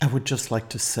would just like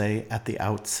to say at the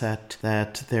outset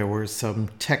that there were some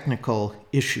technical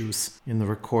issues in the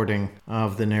recording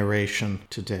of the narration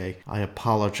today. I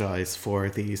apologize for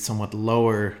the somewhat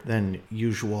lower than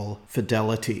usual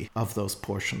fidelity of those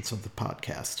portions of the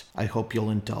podcast. I hope you'll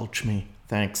indulge me.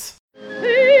 Thanks.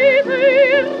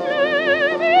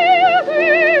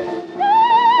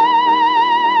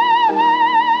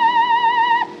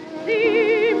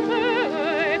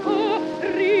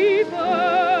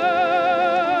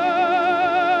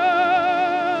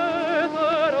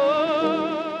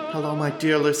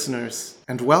 Dear listeners,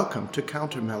 and welcome to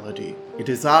Counter Melody. It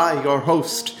is I, your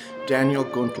host, Daniel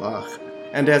Gundlach,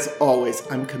 and as always,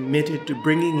 I'm committed to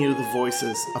bringing you the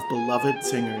voices of beloved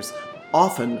singers,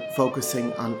 often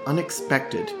focusing on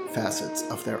unexpected facets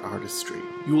of their artistry.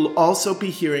 You will also be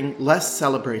hearing less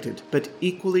celebrated but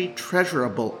equally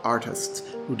treasurable artists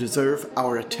who deserve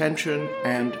our attention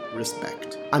and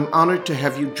respect. I'm honored to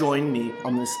have you join me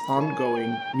on this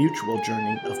ongoing mutual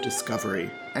journey of discovery.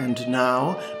 And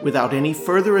now, without any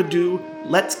further ado,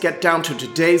 let's get down to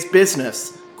today's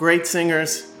business. Great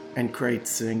singers and great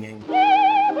singing.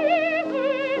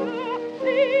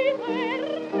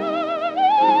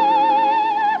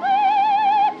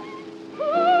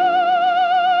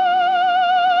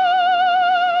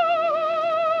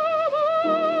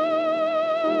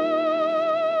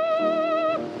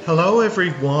 Hello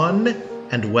everyone,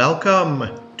 and welcome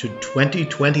to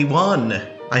 2021.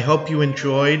 I hope you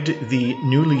enjoyed the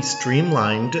newly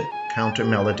streamlined Counter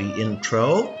Melody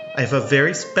intro. I have a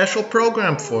very special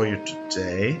program for you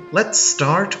today. Let's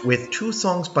start with two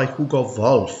songs by Hugo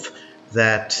Wolf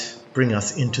that bring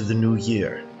us into the new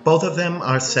year. Both of them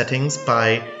are settings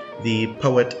by the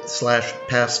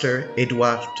poet/pastor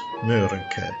Eduard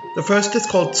Mörike. The first is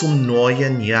called Zum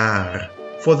neuen Jahr,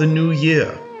 for the new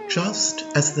year. Just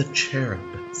as the cherub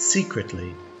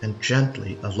secretly and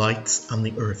gently alights on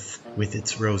the earth with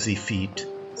its rosy feet,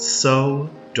 so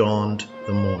dawned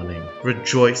the morning.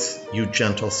 Rejoice, you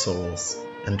gentle souls,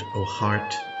 and, O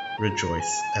heart,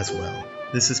 rejoice as well.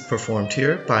 This is performed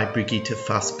here by Brigitte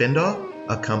Fassbinder,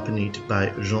 accompanied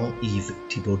by Jean-Yves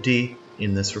Thibaudet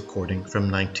in this recording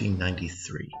from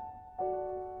 1993.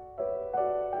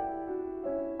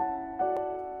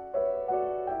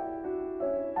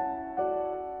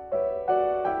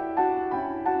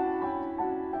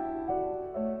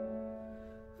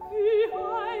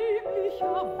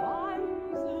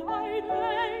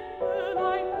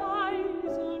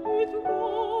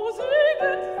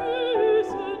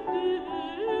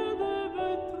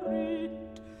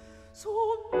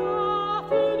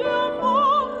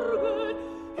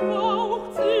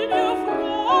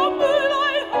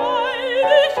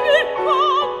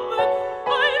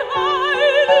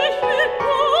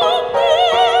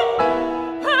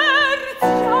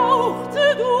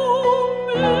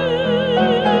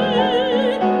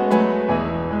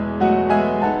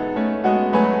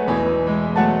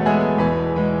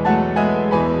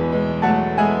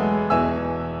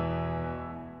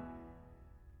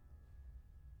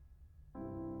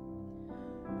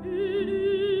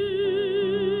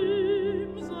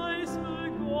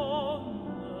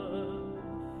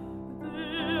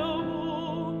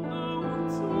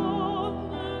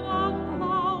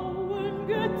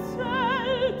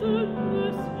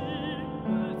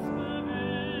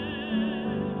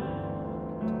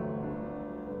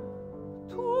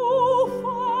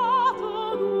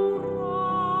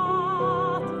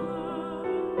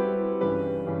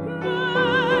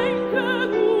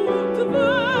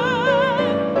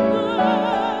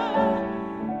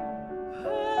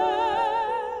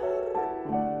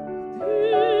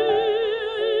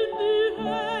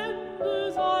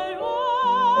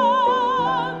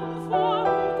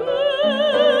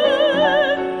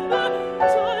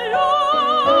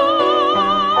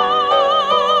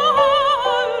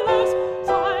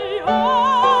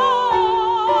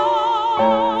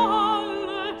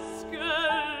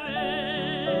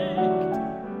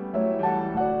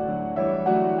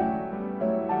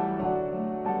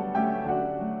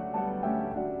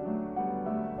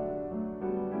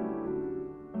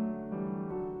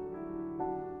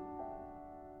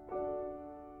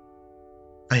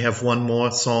 I have one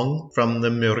more song from the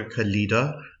Mörike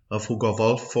Lieder of Hugo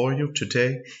Wolf for you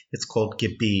today. It's called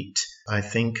Gebet. I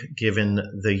think, given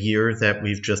the year that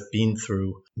we've just been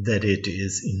through, that it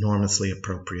is enormously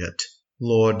appropriate.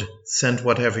 Lord, send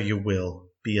whatever you will,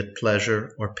 be it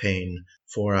pleasure or pain,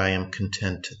 for I am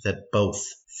content that both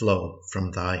flow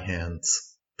from thy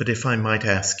hands. But if I might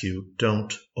ask you,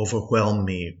 don't overwhelm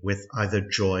me with either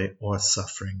joy or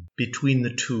suffering. Between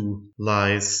the two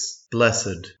lies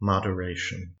blessed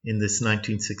moderation. In this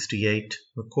 1968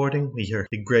 recording, we hear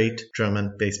the great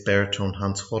German bass baritone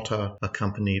Hans Hotter,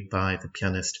 accompanied by the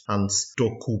pianist Hans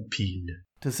Dokupil.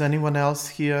 Does anyone else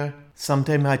hear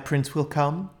 "Someday My Prince Will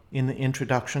Come" in the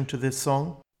introduction to this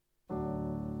song?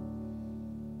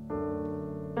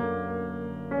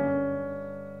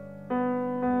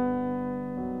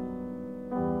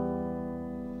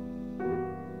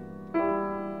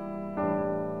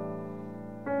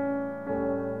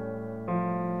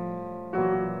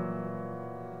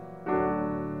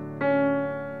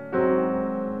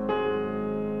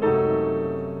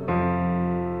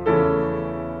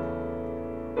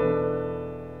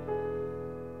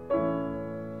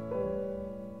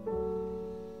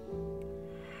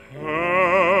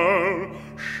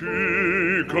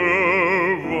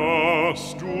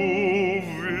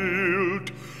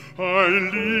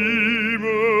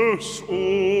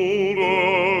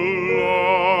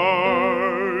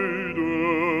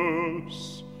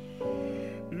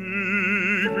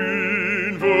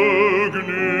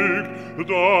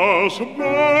 Das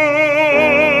beides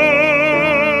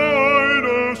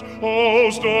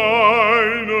aus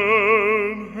deinen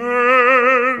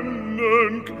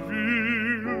Händen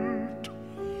quillt,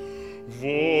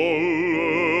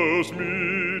 woll es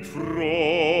mit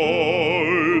Freuden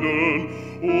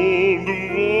und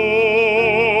woll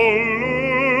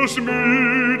es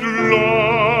mit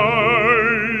Leiden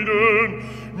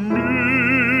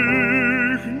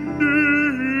mich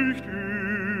nicht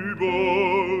überschütten.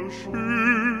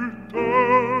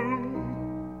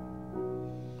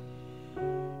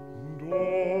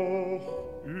 Doch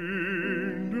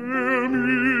in der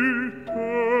Mitte,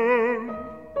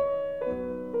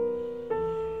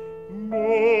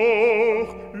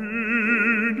 noch in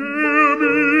der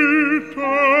Mitte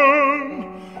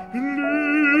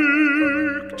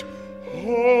liegt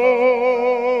holdes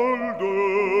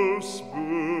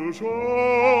Bescheiden.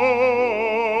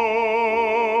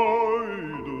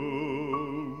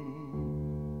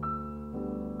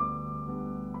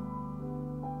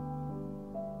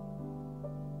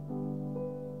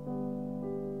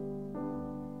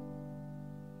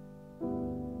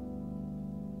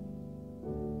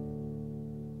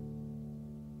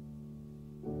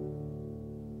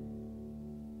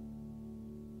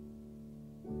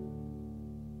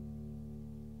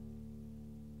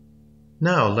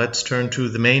 Now let's turn to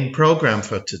the main program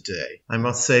for today. I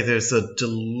must say there's a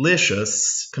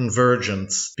delicious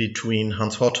convergence between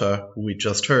Hans Hotter, who we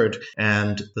just heard,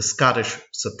 and the Scottish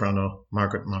soprano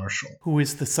Margaret Marshall, who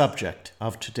is the subject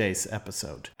of today's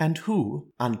episode, and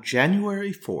who, on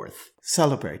January 4th,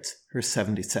 celebrates her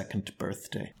 72nd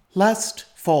birthday. Last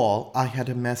fall, I had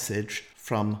a message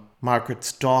from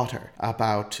Margaret's daughter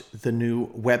about the new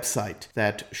website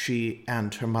that she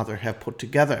and her mother have put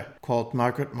together called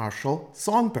Margaret Marshall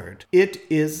Songbird. It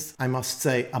is, I must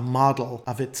say, a model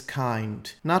of its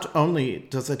kind. Not only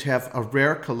does it have a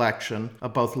rare collection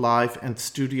of both live and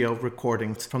studio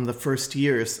recordings from the first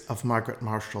years of Margaret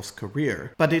Marshall's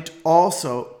career, but it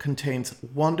also contains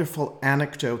wonderful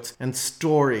anecdotes and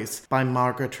stories by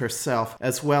Margaret herself,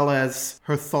 as well as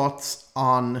her thoughts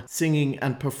on singing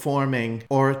and performing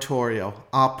oratorio,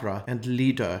 opera, and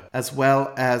lieder, as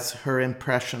well as her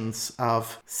impressions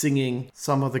of singing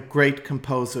some of the great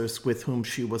composers with whom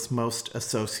she was most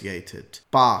associated: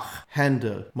 Bach,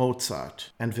 Handel,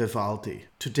 Mozart, and Vivaldi.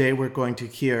 Today we're going to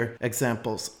hear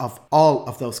examples of all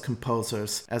of those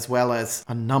composers, as well as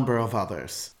a number of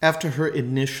others. After her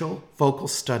initial vocal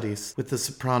studies with the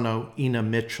soprano Ina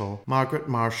Mitchell, Margaret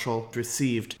Marshall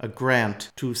received a grant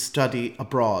to study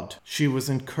abroad. She was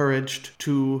encouraged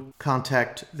to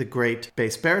contact the great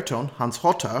bass baritone Hans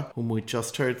Hotter, whom we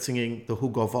just heard singing the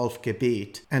Hugo Wolf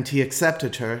Gebet, and he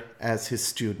accepted her as his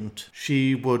student.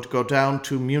 She would go down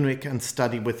to Munich and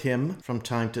study with him from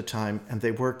time to time, and they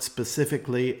worked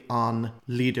specifically on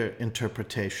lieder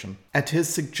interpretation. At his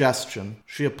suggestion,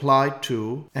 she applied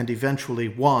to and eventually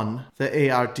won the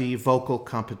ARD vocal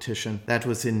competition that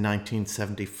was in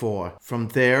 1974. From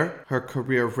there, her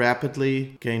career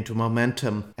rapidly gained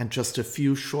momentum, and just a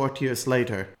few short years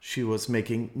later, she was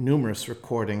making numerous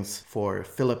recordings for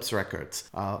Philips Records,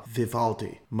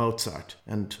 Vivaldi, Mozart,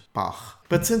 and Bach.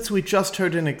 But since we just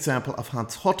heard an example of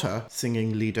Hans Hotter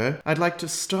singing lieder, I'd like to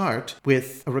start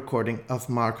with a recording of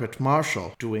Margaret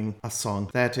Marshall doing a song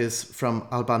that is from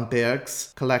Alban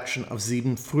Berg's collection of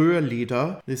 7 frühe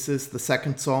Lieder. This is the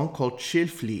second song called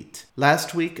Schilflied.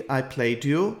 Last week I played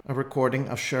you a recording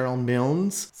of Cheryl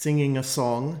Milnes singing a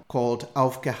song called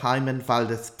Auf geheimen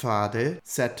Waldespfade,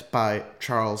 set by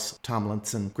Charles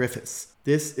Tomlinson Griffiths.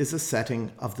 This is a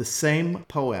setting of the same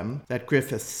poem that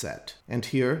Griffiths set, and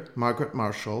here Margaret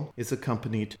Marshall is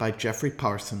accompanied by Geoffrey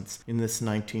Parsons in this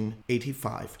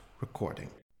 1985 recording.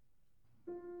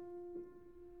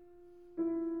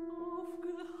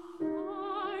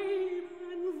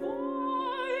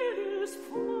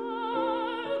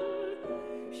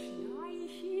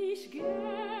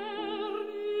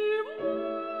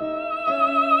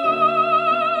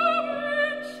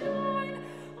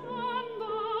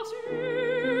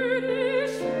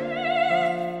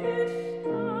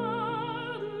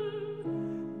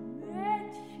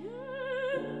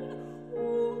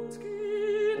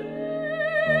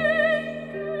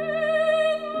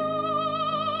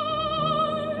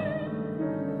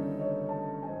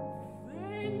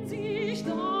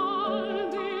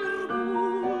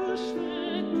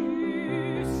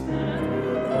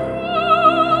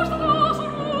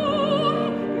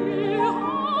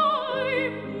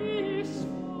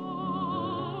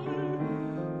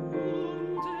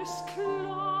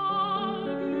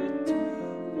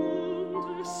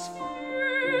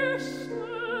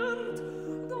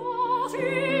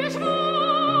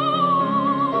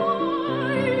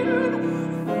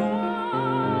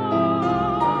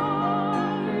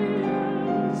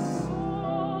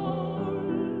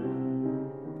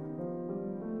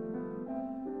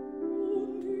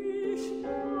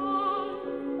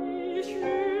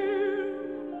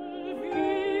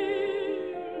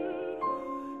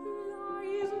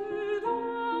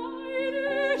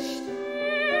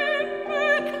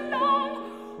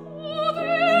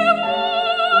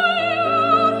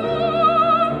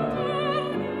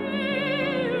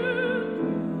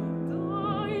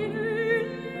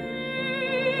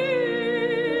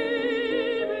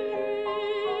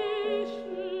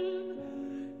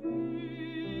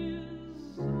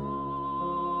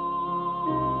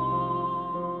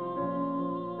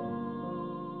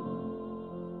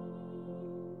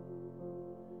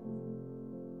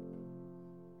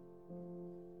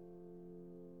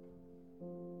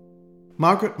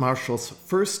 Margaret Marshall's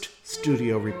first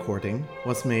studio recording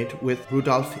was made with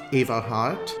Rudolf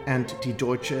Everhardt and Die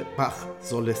Deutsche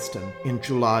Bach-Solisten in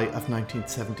July of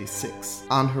 1976.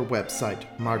 On her website,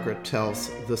 Margaret tells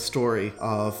the story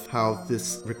of how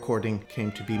this recording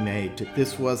came to be made.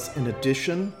 This was an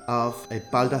edition of a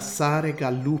Baldassare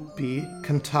Galuppi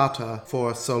cantata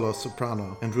for solo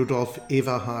soprano, and Rudolf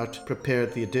Everhardt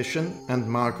prepared the edition, and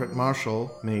Margaret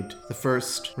Marshall made the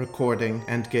first recording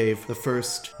and gave the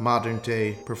first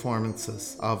modern-day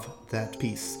performances of that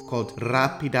piece called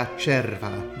Rapida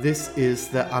Cerva. This is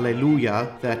the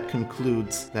Alleluia that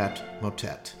concludes that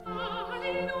motet.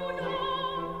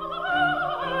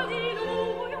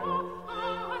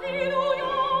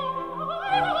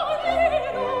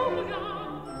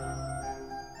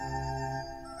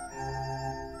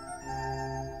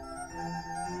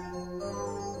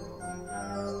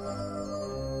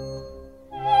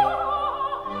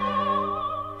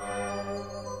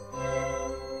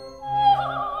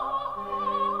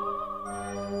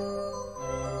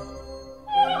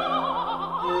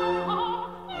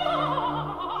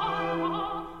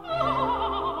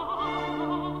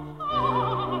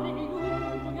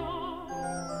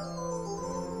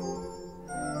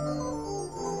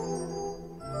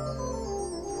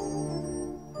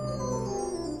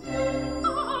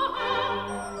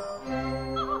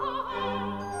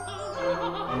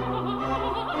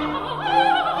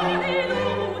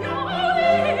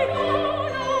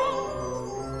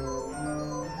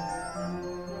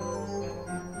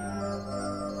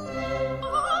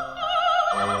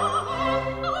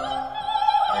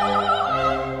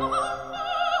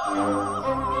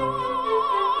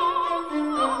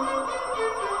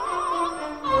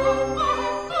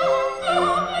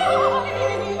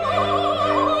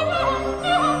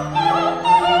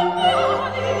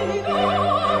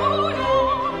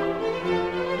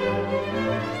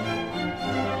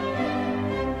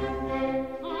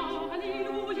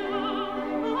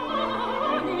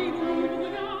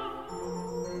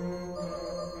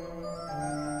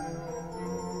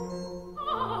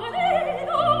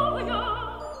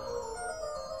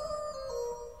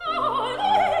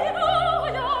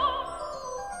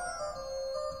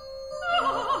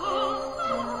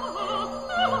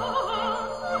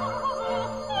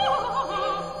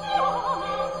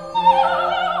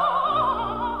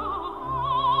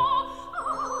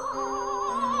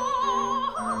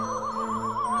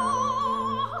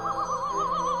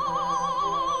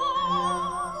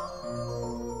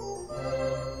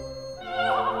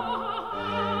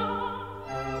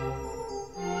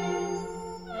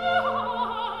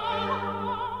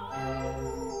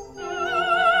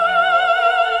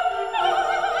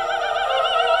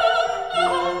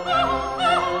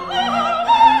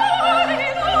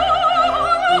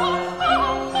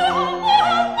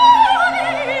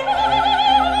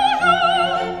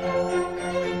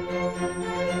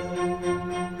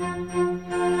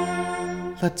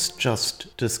 let's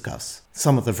just discuss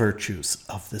some of the virtues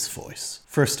of this voice.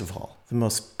 First of all, the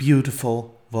most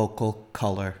beautiful vocal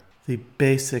color. The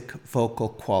basic vocal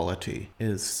quality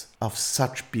is of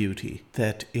such beauty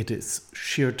that it is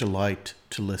sheer delight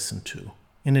to listen to.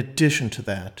 In addition to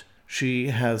that, she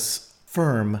has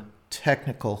firm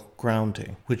technical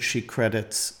grounding, which she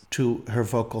credits to her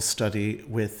vocal study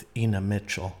with Ina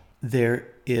Mitchell. There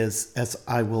is, as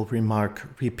I will remark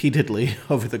repeatedly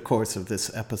over the course of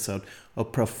this episode, a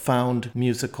profound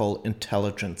musical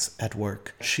intelligence at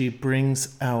work. She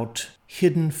brings out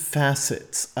hidden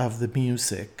facets of the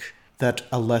music that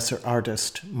a lesser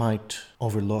artist might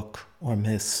overlook or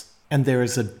miss. And there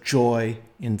is a joy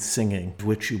in singing,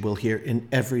 which you will hear in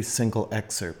every single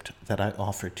excerpt that I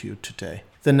offer to you today.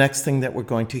 The next thing that we're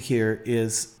going to hear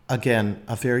is, again,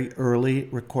 a very early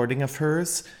recording of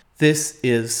hers. This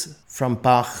is from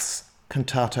Bach's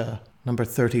Cantata number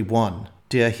 31.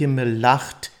 Der Himmel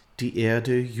lacht, die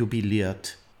Erde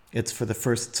jubiliert. It's for the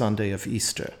first Sunday of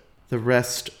Easter. The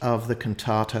rest of the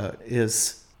cantata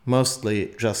is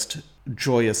mostly just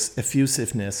joyous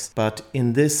effusiveness, but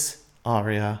in this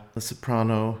aria, the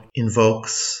soprano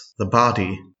invokes the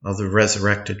body of the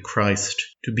resurrected Christ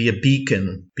to be a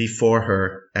beacon before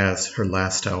her as her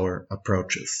last hour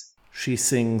approaches. She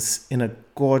sings in a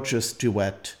gorgeous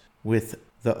duet with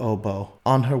the oboe.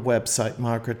 On her website,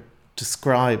 Margaret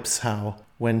describes how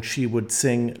when she would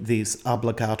sing these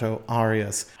obbligato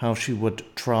arias, how she would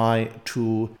try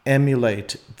to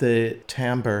emulate the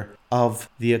timbre of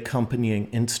the accompanying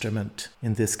instrument,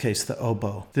 in this case the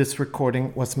oboe. This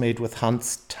recording was made with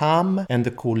Hans Tham and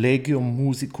the Collegium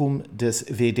Musicum des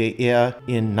WDR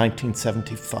in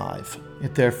 1975.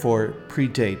 It therefore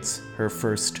predates her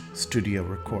first studio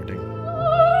recording.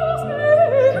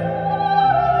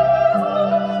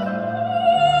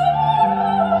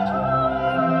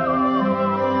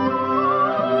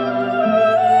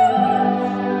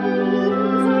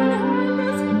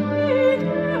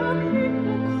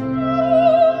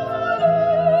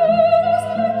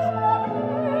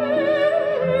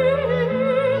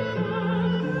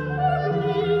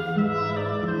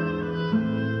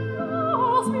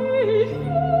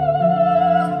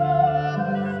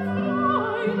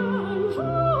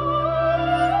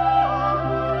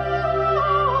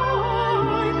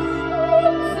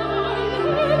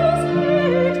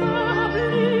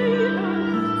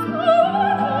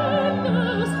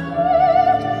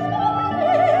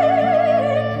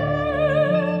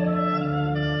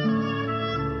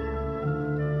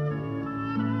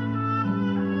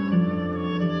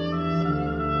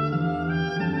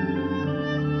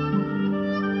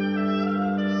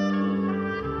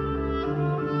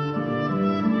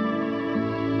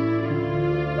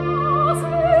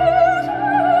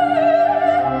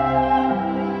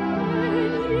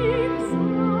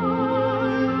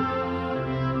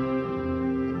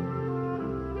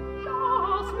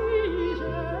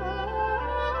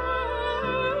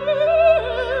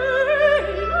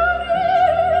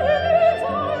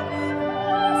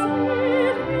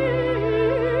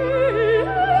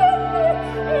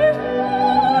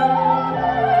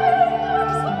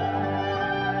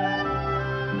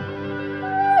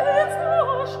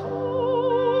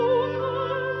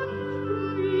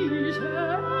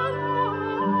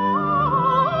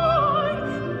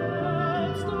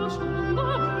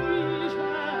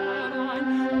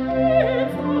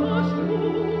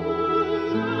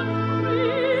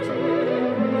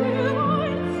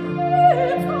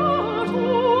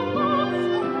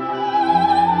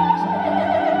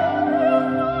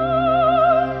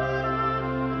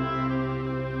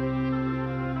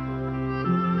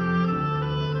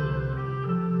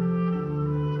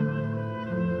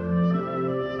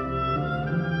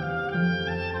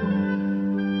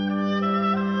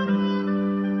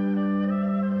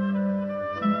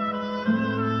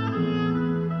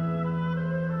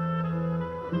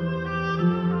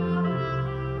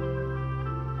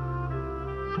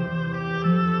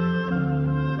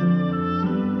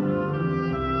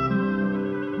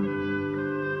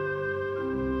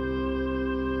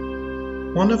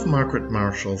 One of Margaret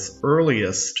Marshall's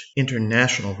earliest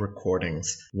international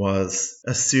recordings was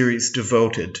a series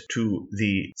devoted to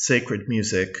the sacred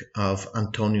music of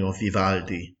Antonio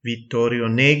Vivaldi. Vittorio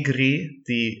Negri,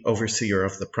 the overseer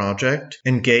of the project,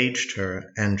 engaged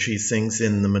her, and she sings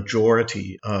in the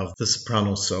majority of the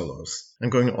soprano solos. I'm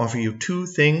going to offer you two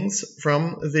things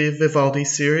from the Vivaldi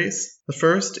series. The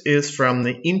first is from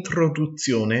the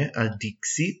Introduzione al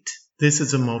Dixit. This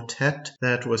is a motet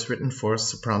that was written for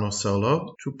soprano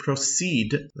solo to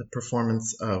precede the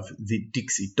performance of the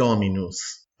Dixit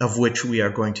Dominus. of which we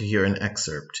are going to hear an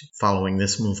excerpt following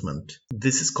this movement.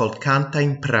 This is called Canta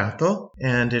in Prato,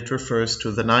 and it refers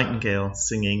to the nightingale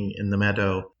singing in the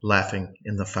meadow, laughing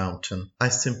in the fountain. I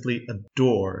simply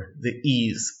adore the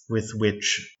ease with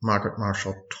which Margaret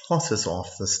Marshall tosses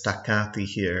off the staccati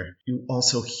here. You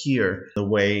also hear the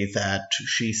way that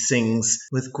she sings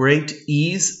with great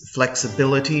ease,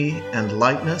 flexibility, and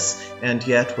lightness, and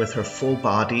yet with her full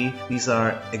body. These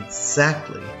are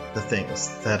exactly the things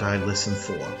that I listen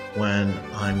for when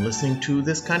I'm listening to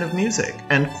this kind of music.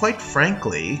 And quite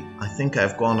frankly, I think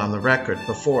I've gone on the record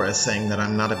before as saying that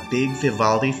I'm not a big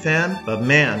Vivaldi fan, but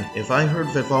man, if I heard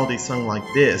Vivaldi sung like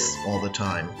this all the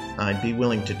time, I'd be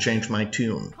willing to change my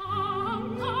tune.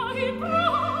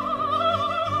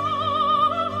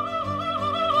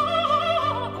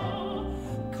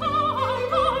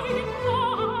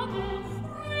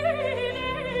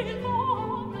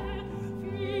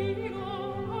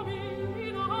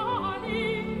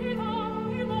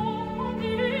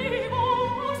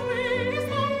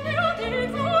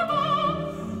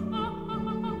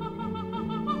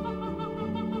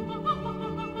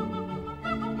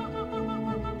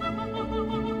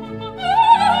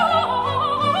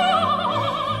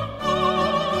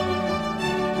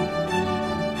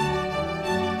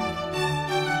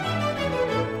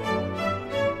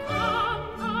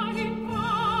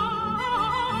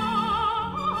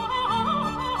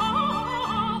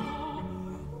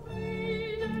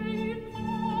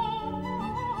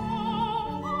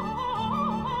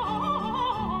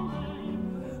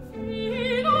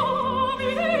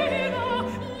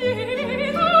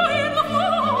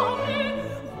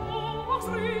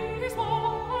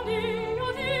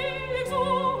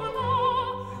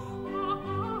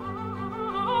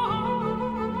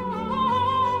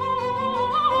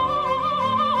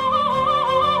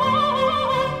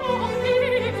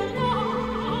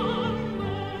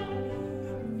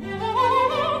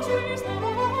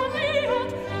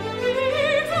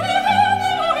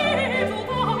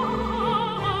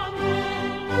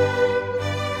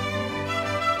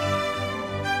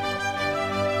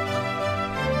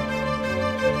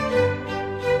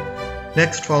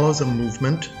 Next follows a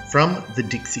movement from the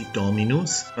Dixit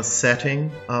Dominus, a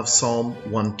setting of Psalm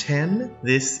 110.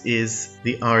 This is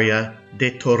the aria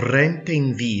De torrente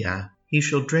in via. He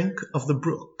shall drink of the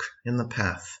brook in the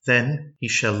path, then he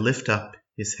shall lift up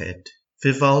his head.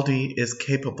 Vivaldi is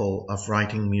capable of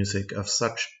writing music of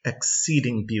such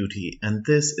exceeding beauty, and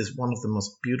this is one of the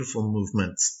most beautiful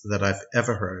movements that I've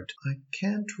ever heard. I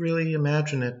can't really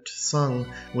imagine it sung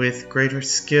with greater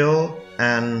skill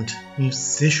and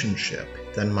musicianship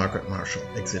than Margaret Marshall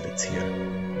exhibits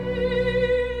here.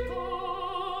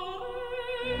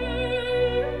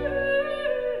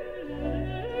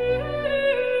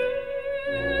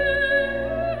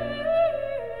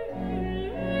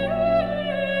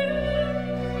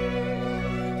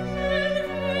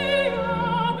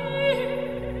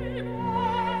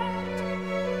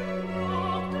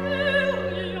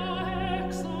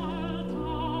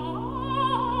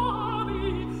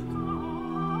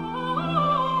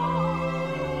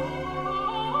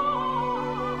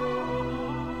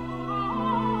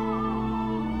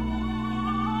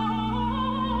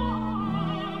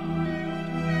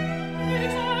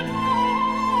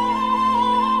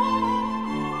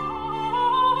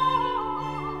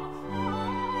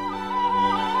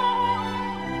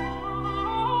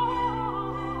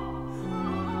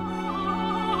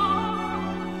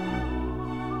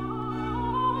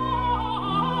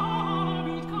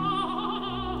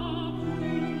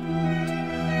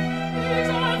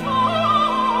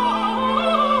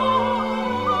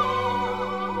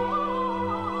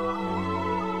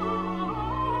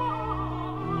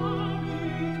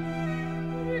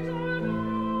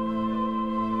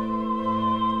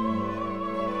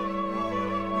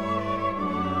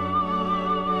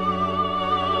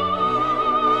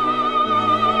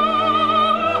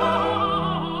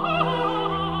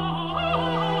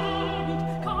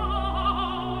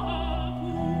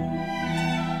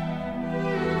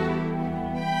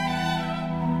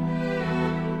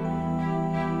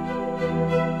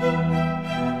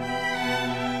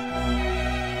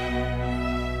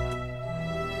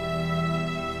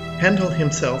 Handel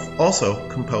himself also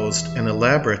composed an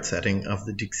elaborate setting of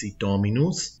the Dixit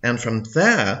Dominus, and from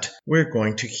that we're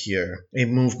going to hear a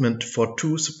movement for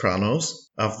two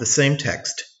sopranos of the same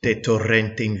text, De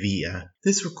torrente in via.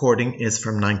 This recording is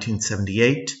from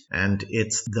 1978, and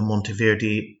it's the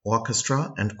Monteverdi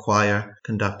Orchestra and Choir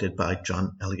conducted by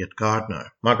John Eliot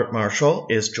Gardner. Margaret Marshall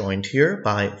is joined here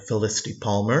by Felicity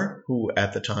Palmer, who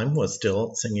at the time was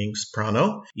still singing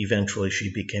soprano. Eventually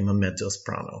she became a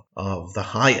mezzo-soprano of the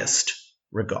highest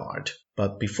regard.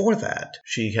 But before that,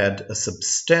 she had a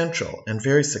substantial and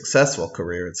very successful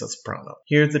career as a soprano.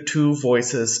 Here, the two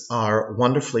voices are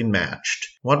wonderfully matched.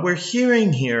 What we're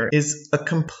hearing here is a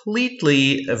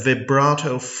completely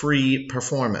vibrato-free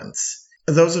performance.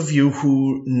 Those of you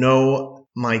who know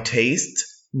my taste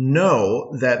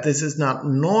know that this is not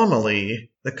normally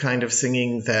the kind of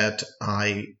singing that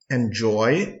I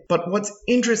enjoy. But what's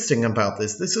interesting about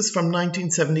this is from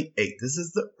 1978. This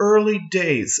is the early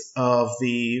days of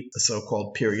the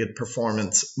so-called period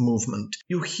performance movement.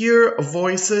 You hear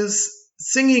voices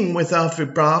singing without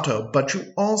vibrato, but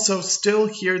you also still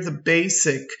hear the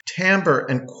basic timbre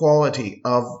and quality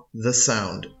of the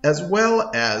sound, as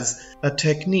well as a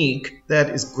technique that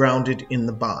is grounded in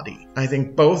the body. I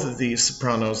think both of these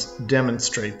sopranos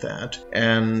demonstrate that,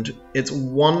 and it's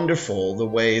wonderful the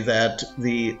way that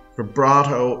the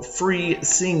vibrato-free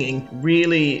singing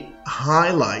really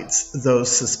highlights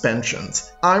those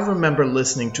suspensions. I remember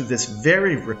listening to this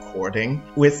very recording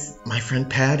with my friend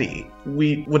Patty.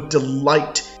 We would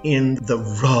delight in the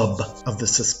rub of the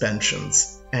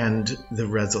suspensions and the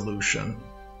resolution.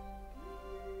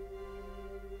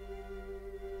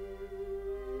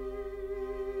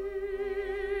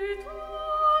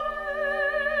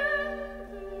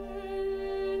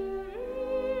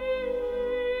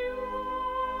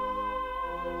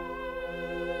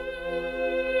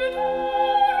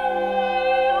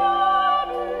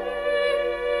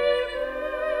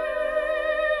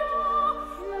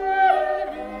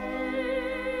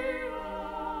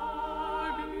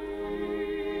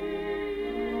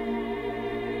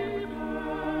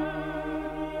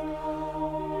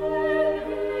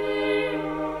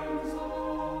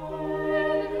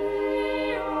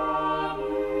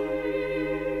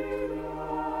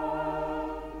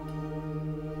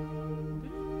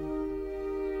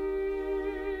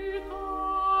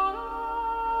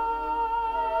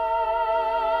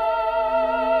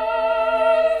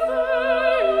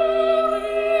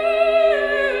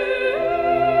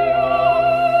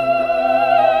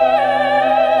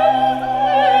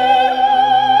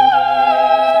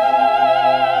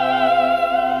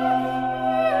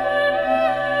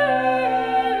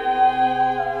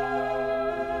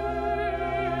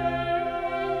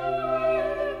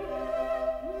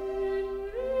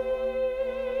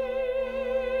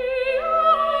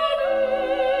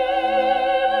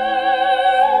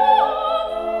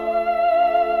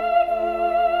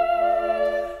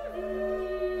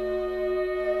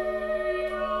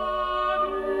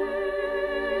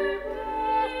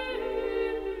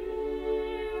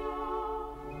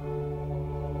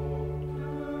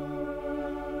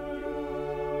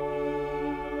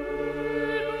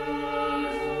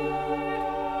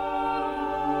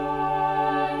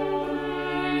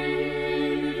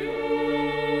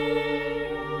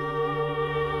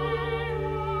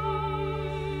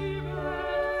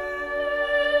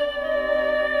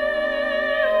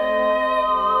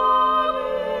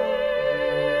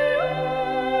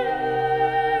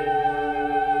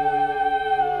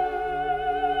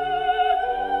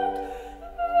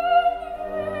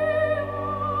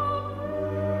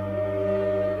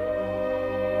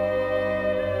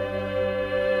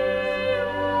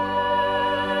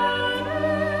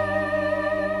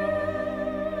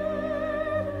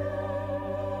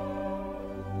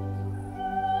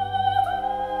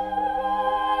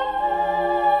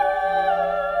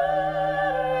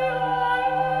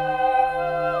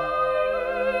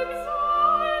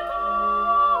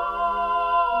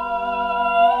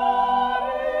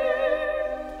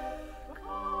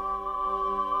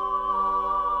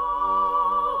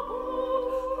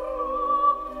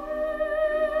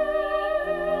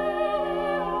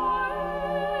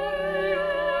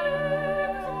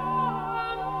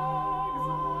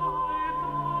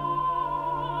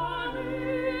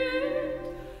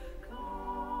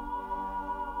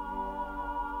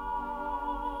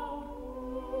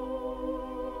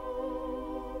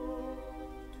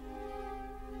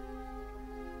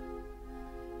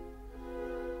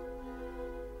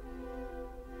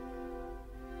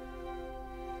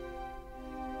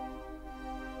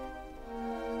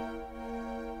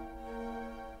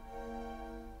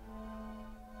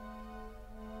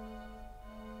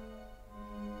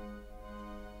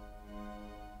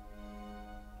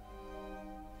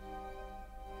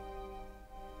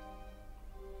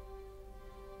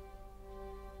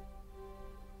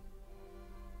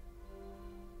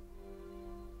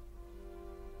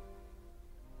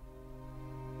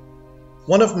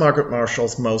 One of Margaret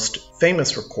Marshall's most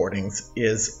famous recordings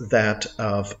is that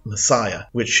of Messiah,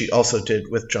 which she also did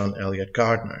with John Eliot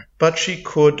Gardiner. But she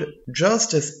could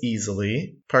just as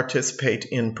easily participate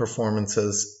in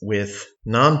performances with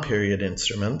non-period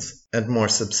instruments. and more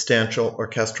substantial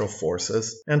orchestral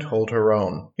forces and hold her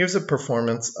own. Here's a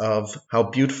performance of How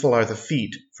Beautiful Are the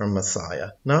Feet from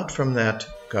Messiah, not from that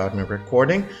Gardner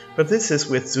recording, but this is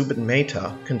with Zubin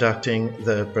Mehta conducting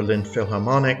the Berlin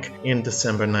Philharmonic in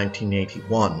December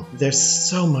 1981. There's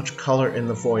so much color in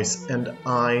the voice, and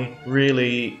I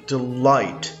really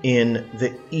delight in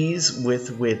the ease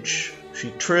with which she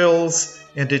trills,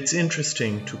 and it's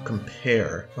interesting to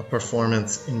compare a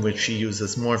performance in which she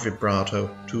uses more vibrato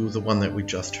to the one that we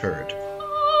just heard.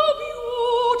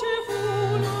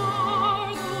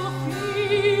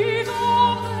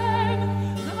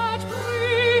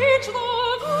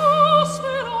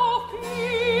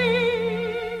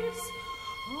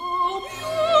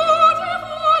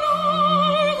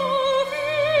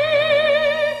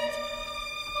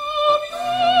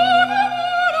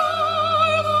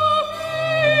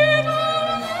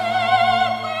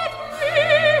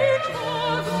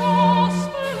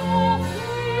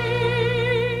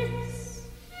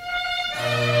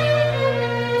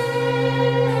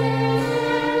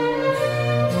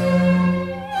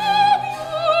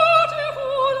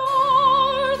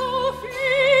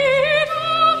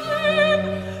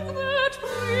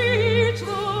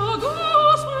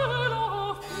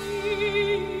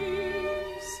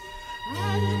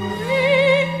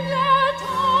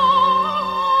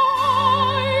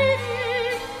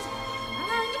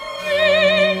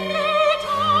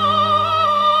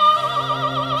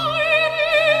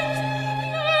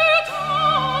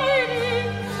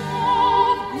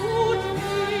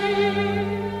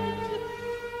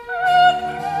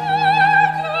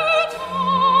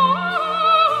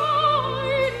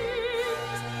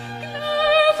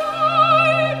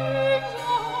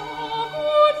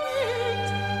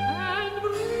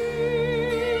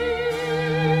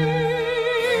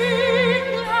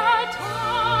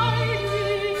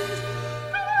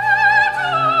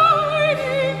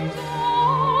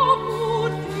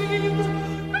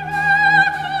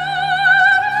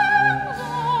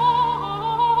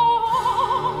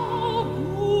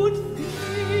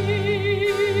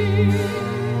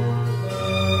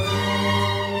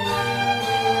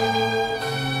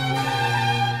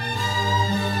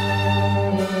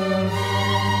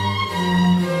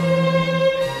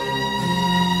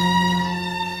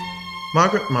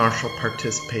 Margaret Marshall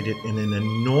participated in an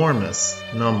enormous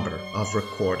number of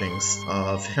recordings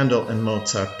of Handel and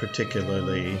Mozart,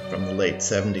 particularly from the late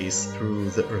 70s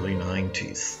through the early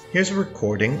 90s. Here's a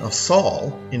recording of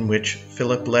Saul, in which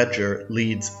Philip Ledger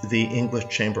leads the English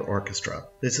Chamber Orchestra.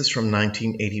 This is from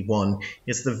 1981.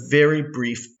 It's the very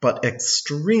brief but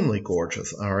extremely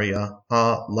gorgeous aria,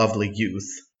 Ah, Lovely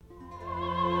Youth.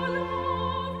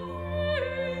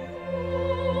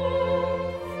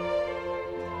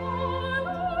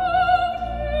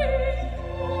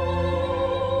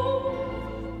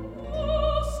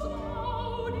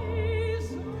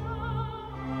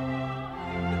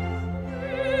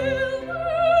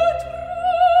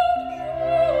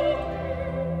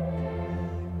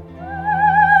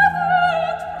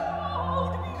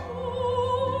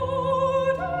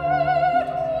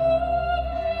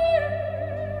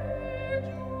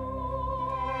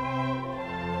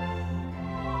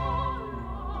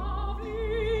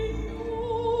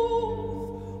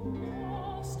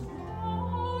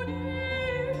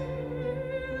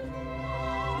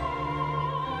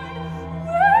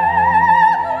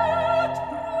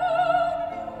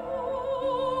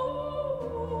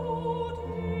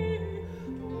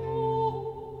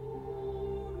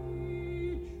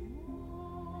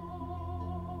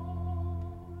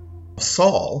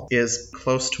 Saul is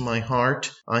close to my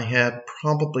heart. I had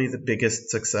probably the biggest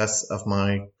success of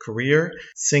my career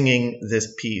singing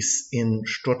this piece in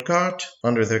Stuttgart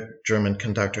under the German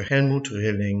conductor Helmut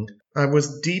Rilling. I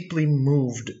was deeply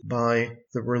moved by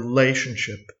the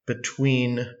relationship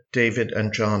between David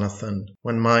and Jonathan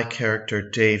when my character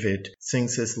David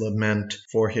sings his lament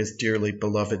for his dearly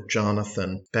beloved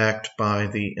Jonathan, backed by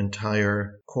the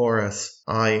entire chorus.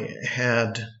 I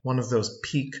had one of those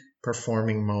peak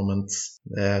performing moments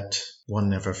that one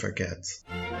never forgets.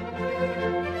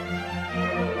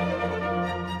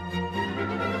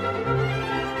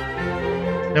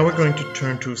 Now we're going to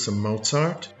turn to some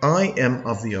Mozart. I am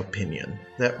of the opinion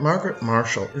that Margaret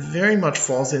Marshall very much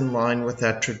falls in line with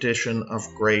that tradition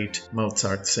of great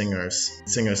Mozart singers.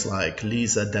 Singers like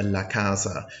Lisa della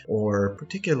Casa or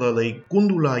particularly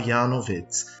Gundula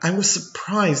Janowitz. I was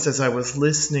surprised as I was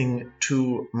listening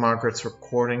to Margaret's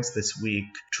recordings this week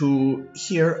to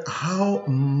hear how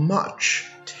much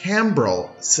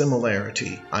timbral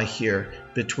similarity I hear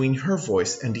between her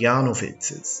voice and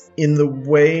Janowitz's, in the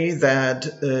way that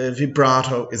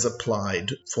vibrato is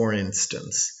applied, for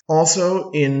instance.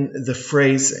 Also in the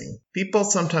phrasing. People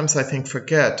sometimes, I think,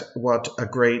 forget what a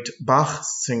great Bach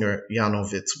singer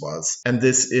Janowitz was, and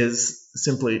this is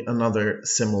simply another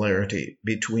similarity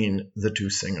between the two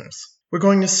singers. We're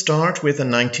going to start with a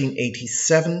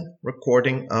 1987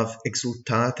 recording of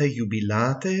Exultate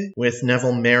Jubilate with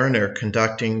Neville Marriner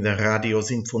conducting the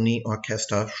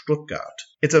Radiosinfonieorchester Stuttgart.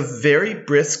 It's a very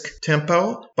brisk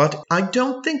tempo, but I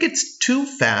don't think it's too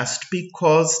fast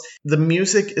because the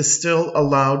music is still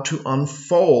allowed to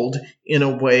unfold in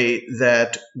a way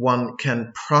that one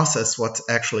can process what's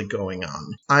actually going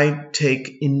on. I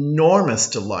take enormous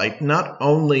delight not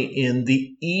only in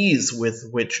the ease with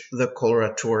which the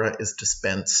coloratura is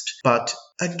dispensed, but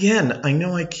again, I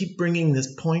know I keep bringing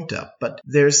this point up, but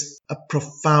there's a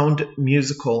profound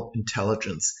musical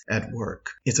intelligence at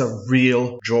work. It's a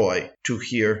real joy to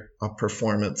hear a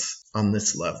performance on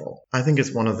this level. I think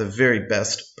it's one of the very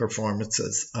best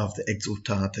performances of the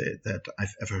Exultate that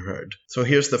I've ever heard. So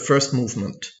here's the first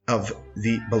movement of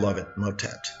the beloved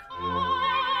motet.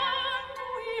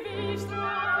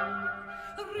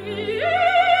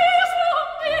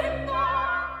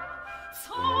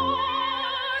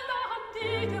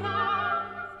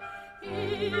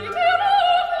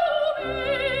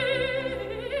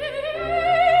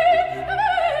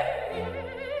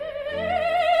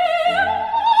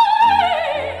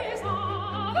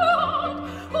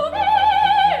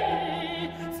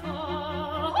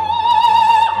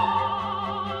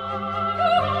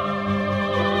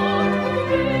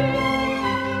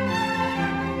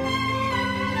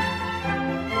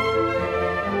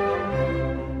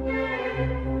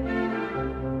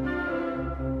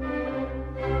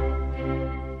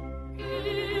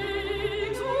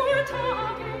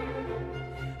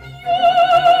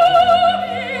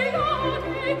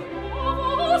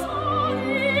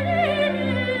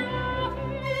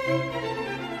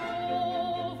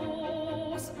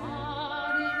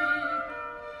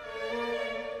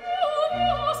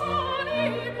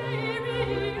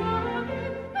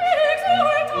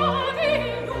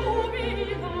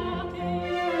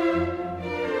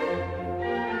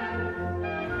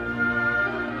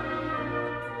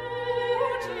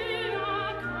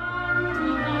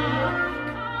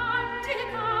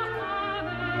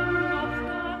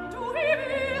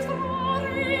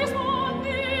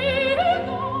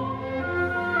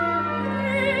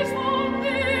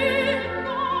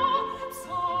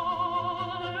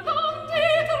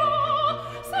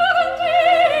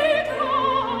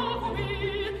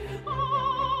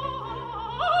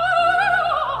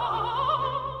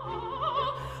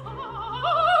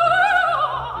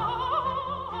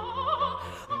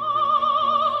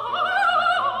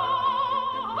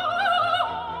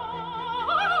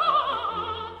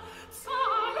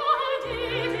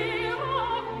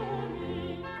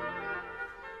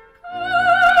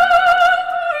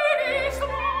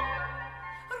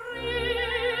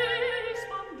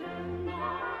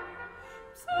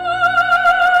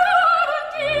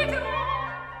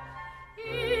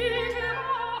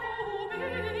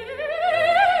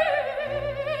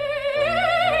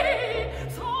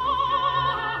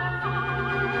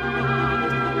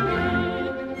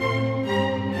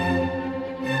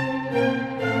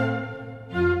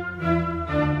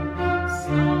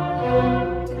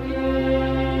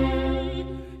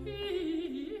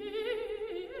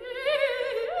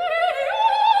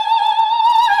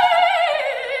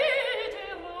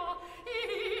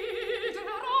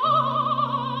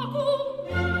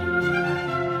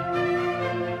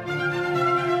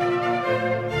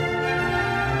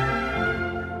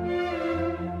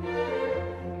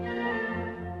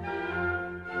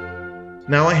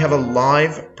 Now I have a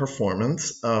live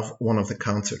performance of one of the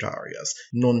concert arias,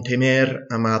 Non temer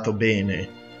amato bene.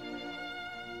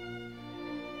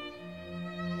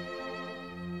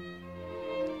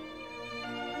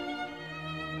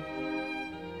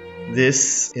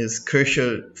 This is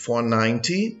Köchel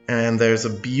 490, and there's a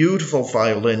beautiful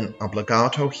violin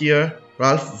obbligato here.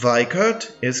 Ralph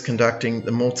Weikert is conducting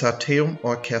the Mozarteum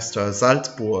Orchester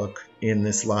Salzburg in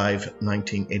this live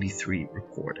 1983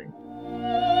 recording.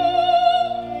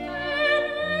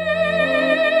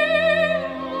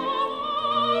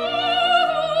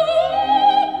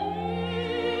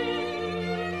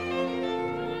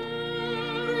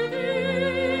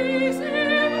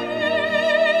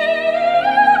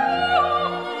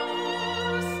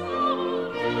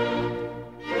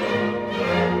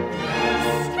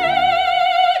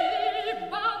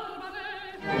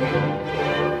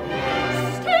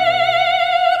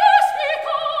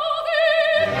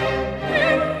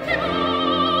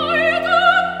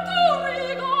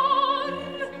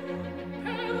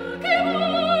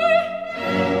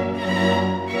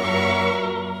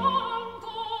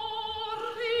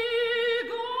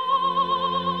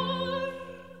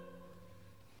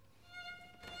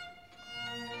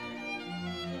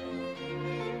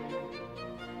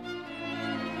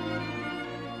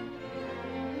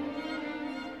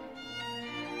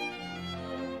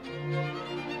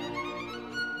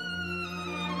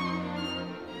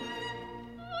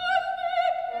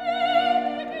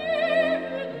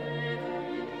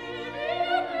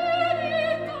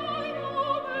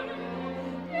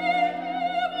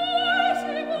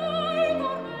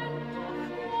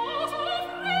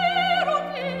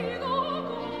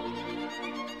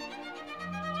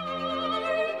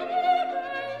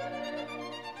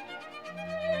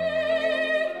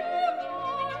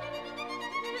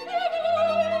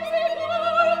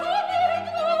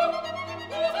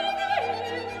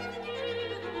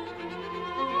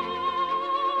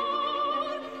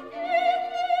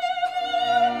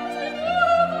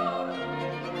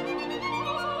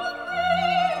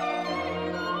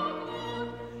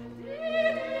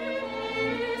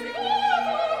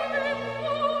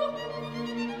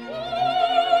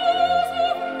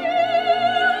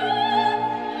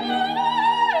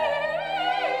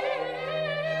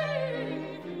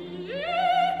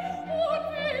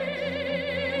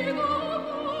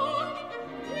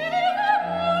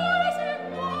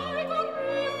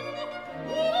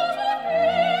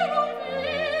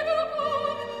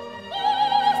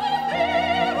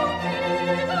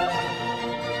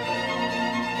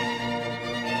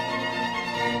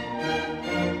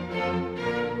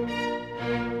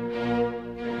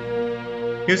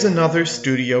 Here's another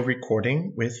studio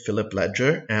recording with Philip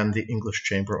Ledger and the English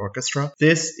Chamber Orchestra.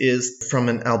 This is from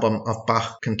an album of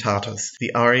Bach cantatas.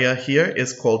 The aria here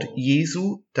is called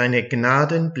Jesu, deine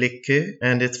Gnadenblicke,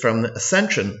 and it's from the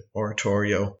Ascension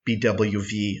Oratorio,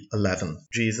 BWV 11.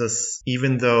 Jesus,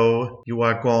 even though you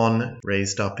are gone,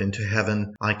 raised up into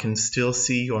heaven, I can still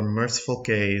see your merciful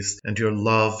gaze, and your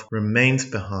love remains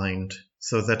behind,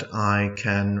 so that I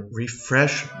can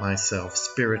refresh myself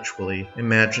spiritually,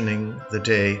 imagining the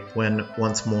day when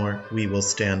once more we will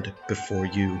stand before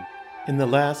you. In the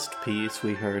last piece,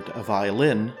 we heard a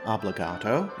violin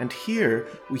obbligato, and here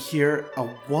we hear a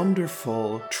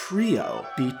wonderful trio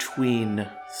between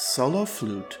solo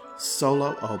flute,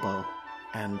 solo oboe,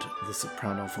 and the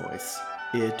soprano voice.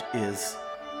 It is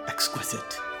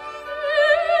exquisite.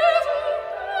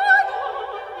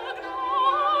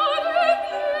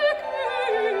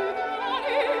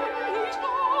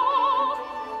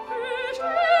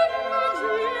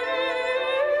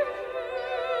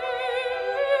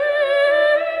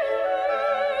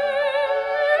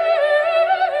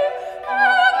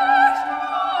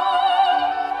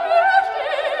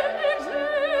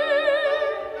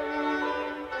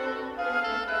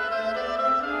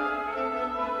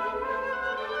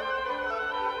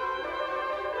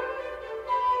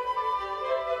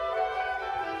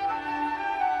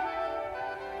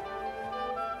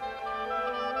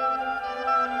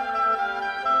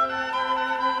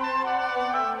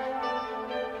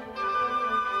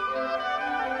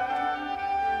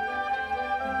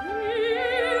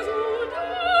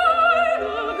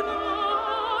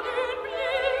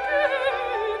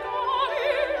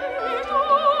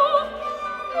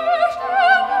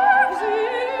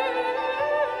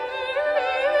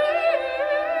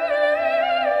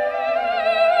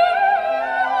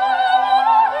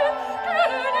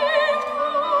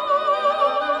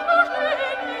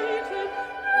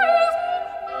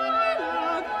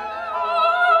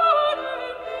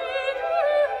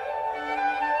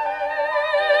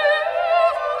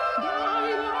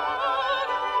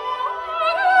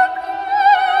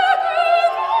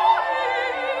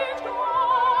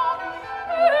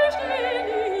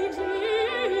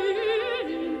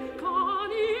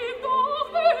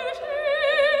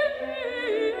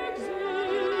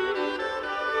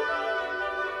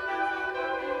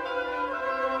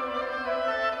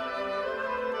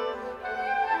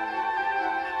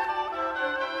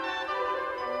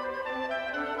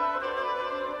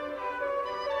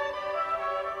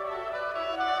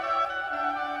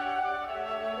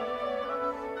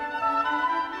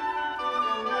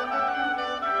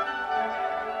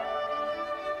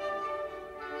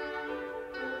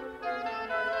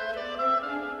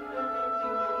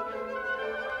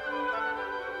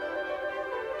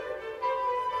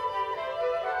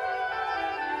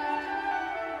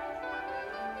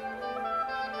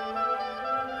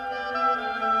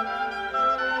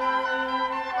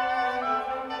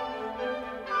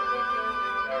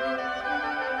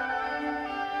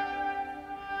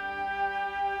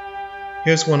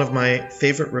 Here's one of my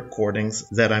favorite recordings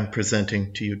that I'm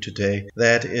presenting to you today.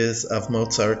 That is of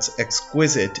Mozart's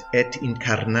exquisite Et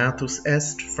Incarnatus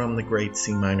Est from the Great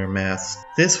C Minor Mass.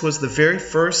 This was the very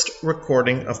first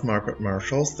recording of Margaret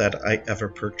Marshall's that I ever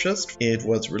purchased. It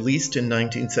was released in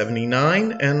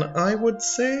 1979, and I would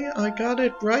say I got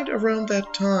it right around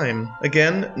that time.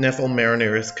 Again, Neville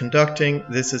Mariner is conducting.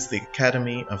 This is the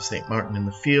Academy of St. Martin in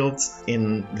the Fields.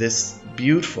 In this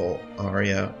beautiful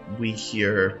aria, we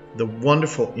hear the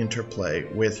wonderful interplay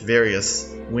with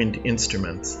various wind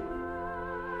instruments.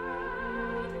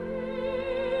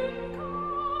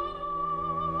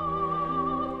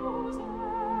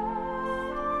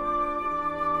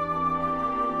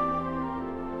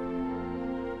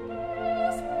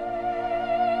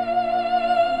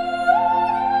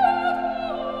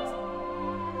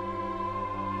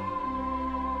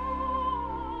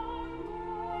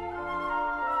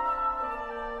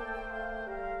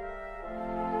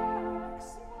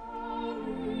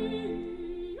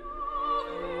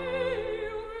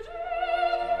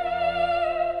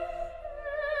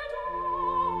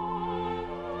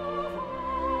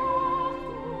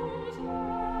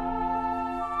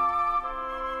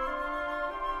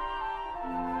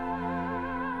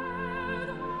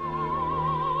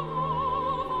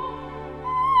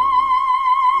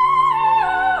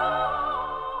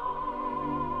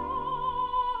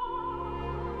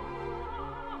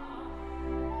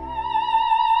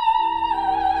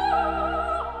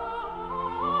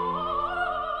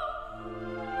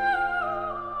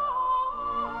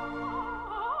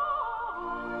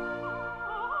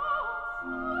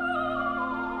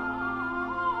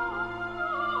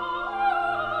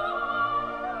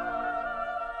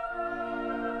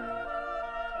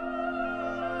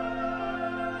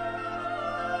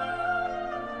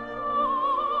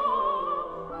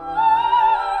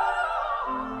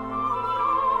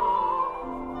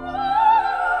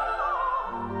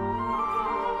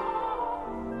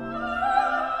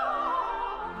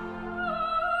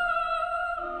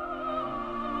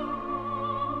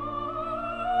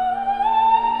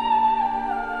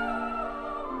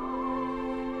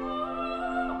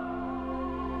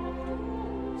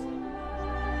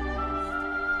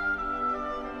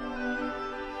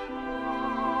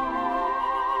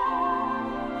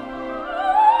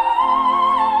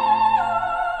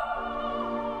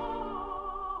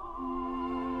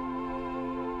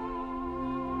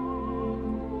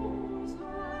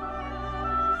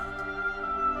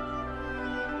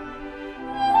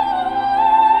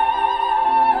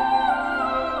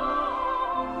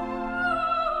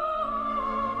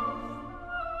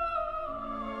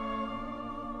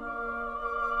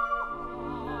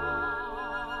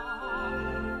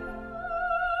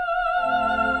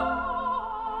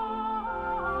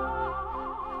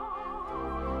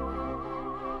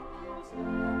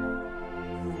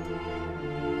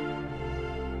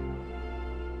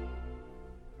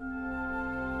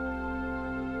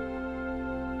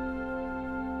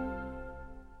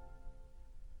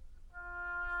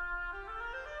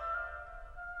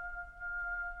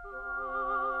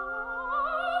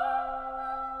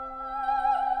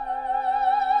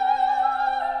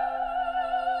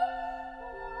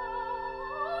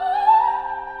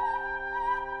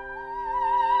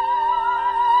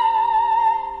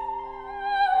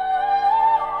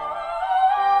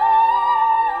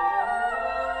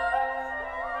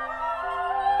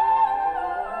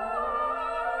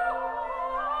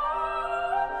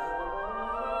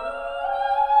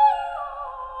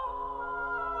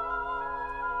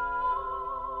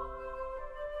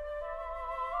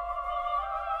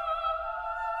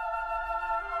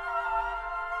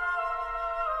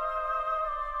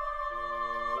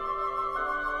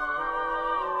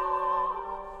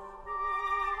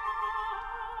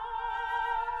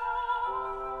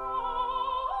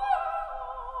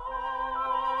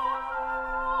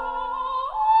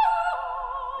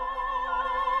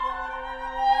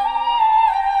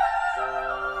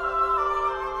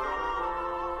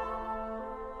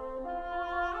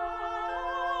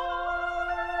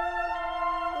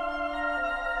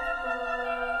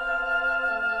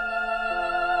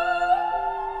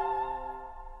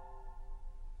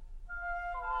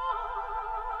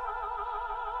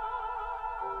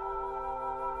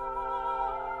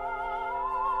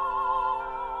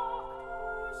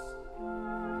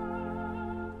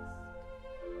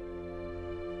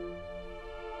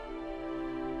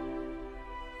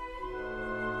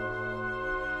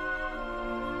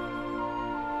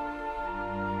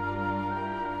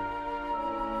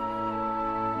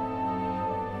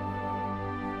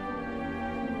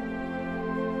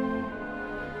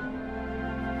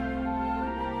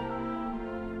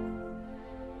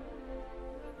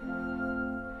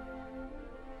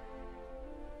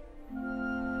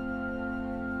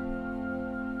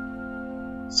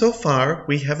 So far,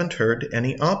 we haven't heard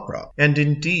any opera. And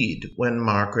indeed, when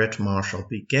Margaret Marshall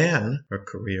began her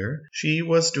career, she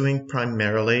was doing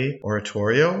primarily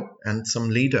oratorio and some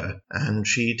lieder. And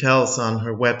she tells on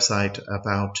her website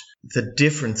about the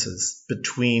differences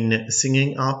between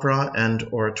singing opera and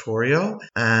oratorio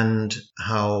and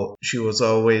how she was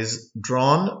always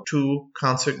drawn to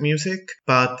concert music,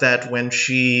 but that when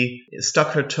she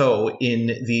stuck her toe in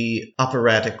the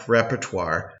operatic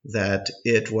repertoire, that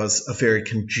it was a very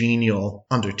congenial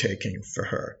undertaking for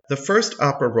her. The first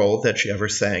opera role that she ever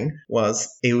sang was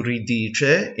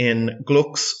Euridice in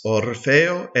Gluck's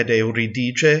Orfeo ed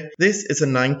Euridice. This is a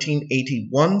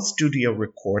 1981 studio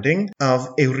recording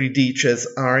of Euridice's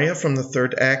aria from the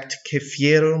third act, Che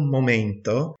fiero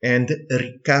momento, and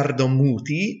Riccardo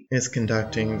Muti is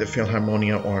conducting the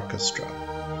Philharmonia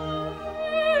Orchestra.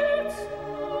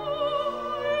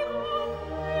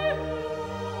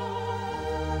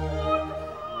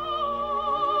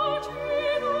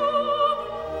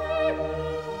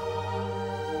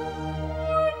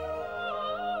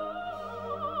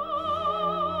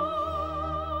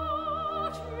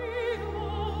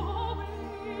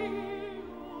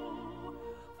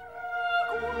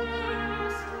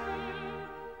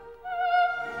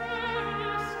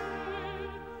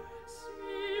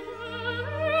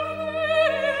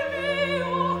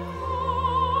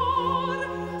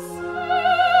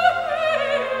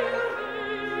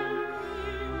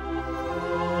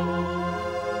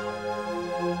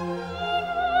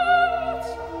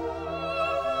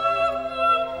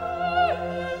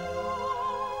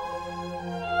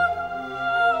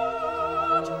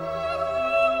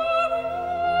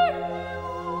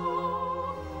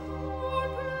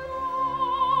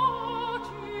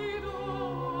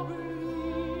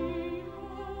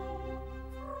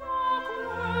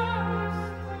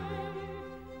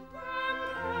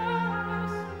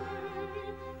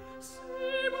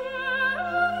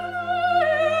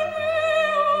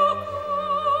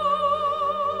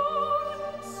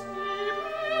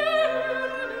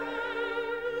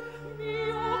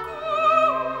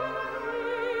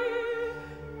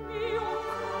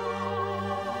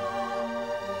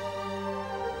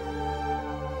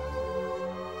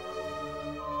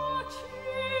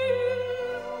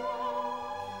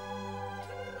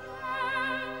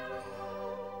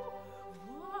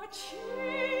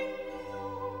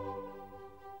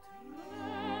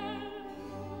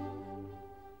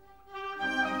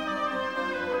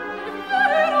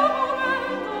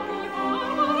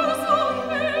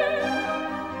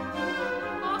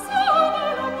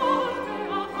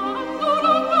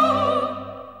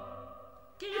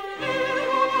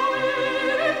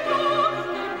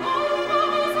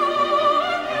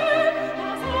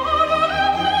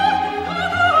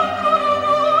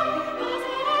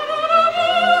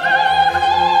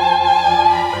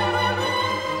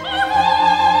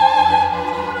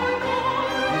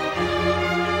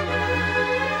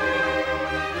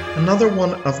 Another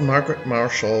one of Margaret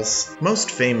Marshall's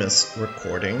most famous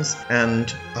recordings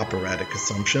and operatic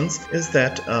assumptions is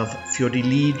that of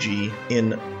Fiordiligi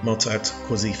in Mozart's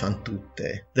Così fan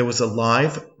tutte. There was a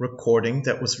live recording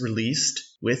that was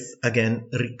released with, again,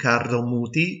 Riccardo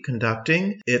Muti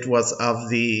conducting. It was of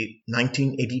the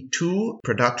 1982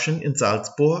 production in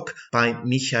Salzburg by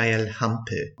Michael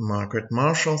Hampe. Margaret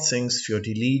Marshall sings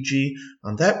Fiordiligi.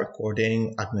 On that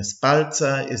recording, Agnes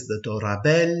Balza is the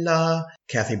Dorabella,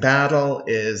 Kathy Battle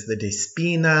is the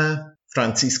Despina,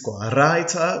 Francisco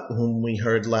Arraiza, whom we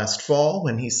heard last fall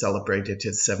when he celebrated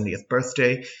his 70th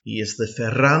birthday, he is the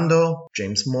Ferrando,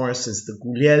 James Morris is the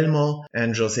Guglielmo,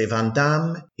 and José Van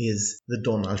Damme is the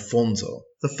Don Alfonso.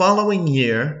 The following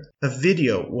year, a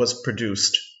video was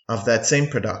produced of that same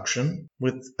production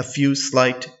with a few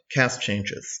slight cast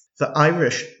changes. The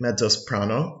Irish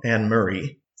mezzo-soprano Anne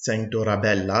Murray sang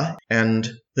Dorabella, and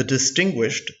the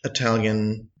distinguished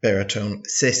Italian baritone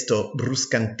Sesto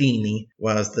Bruscantini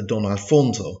was the Don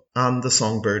Alfonso. On the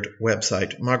Songbird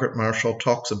website, Margaret Marshall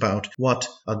talks about what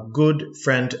a good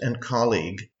friend and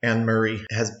colleague Anne Murray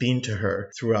has been to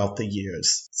her throughout the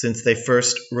years, since they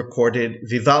first recorded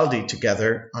Vivaldi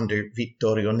together under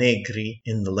Vittorio Negri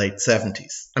in the late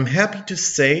 70s. I'm happy to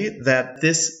say that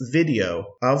this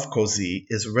video of Così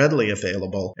is readily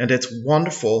available, and it's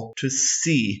wonderful to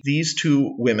see these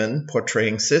two women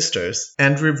portraying sisters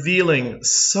and revealing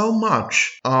so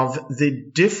much of the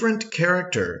different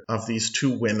character of these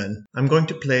two women. I'm going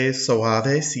to play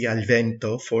Soave si al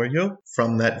vento for you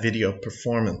from that video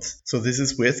performance. So this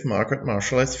is with Margaret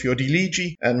Marshall as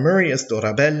Fiordiligi, Anne Murray as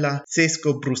Dorabella,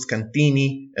 Cesco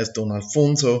Bruscantini as Don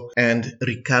Alfonso, and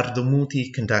Riccardo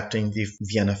Muti conducting the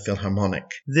Vienna Philharmonic.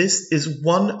 This is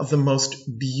one of the most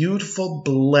beautiful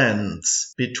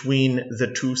blends between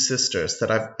the two sisters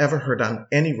that I've ever heard on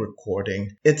any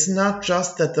recording. It's not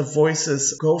just that the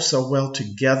voices go so well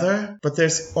together, but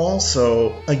there's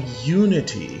also a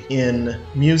unity in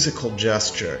musical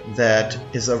gesture that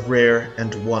is a rare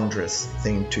and wondrous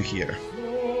thing to hear.